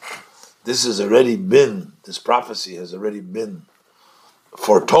 This prophecy has already been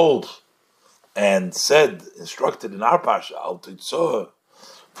foretold and said, instructed in our parsha, Al Titzor,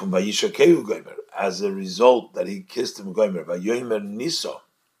 from Vayishlach Gomer, as a result that he kissed him Gomer, Vayomer Niso.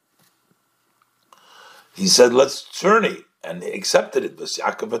 He said, let's journey, and he accepted it.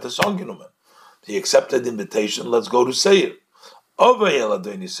 He accepted the invitation, let's go to Seir. I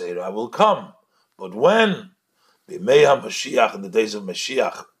will come. But when? In the days of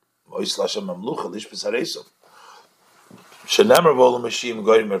Mashiach,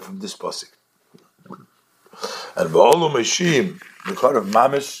 from this pasuk. And V'olu Meshim, the kind of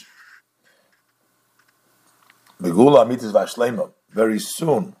Mamish, Begula Amitis Vashlema, very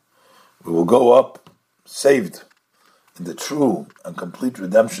soon we will go up saved in the true and complete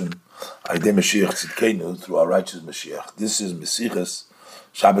redemption Aydei Mashiach Tzidkenu, through our righteous Mashiach. This is Mesiches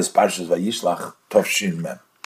Shabbos Parshas Vayishlach Tov Shin Mem.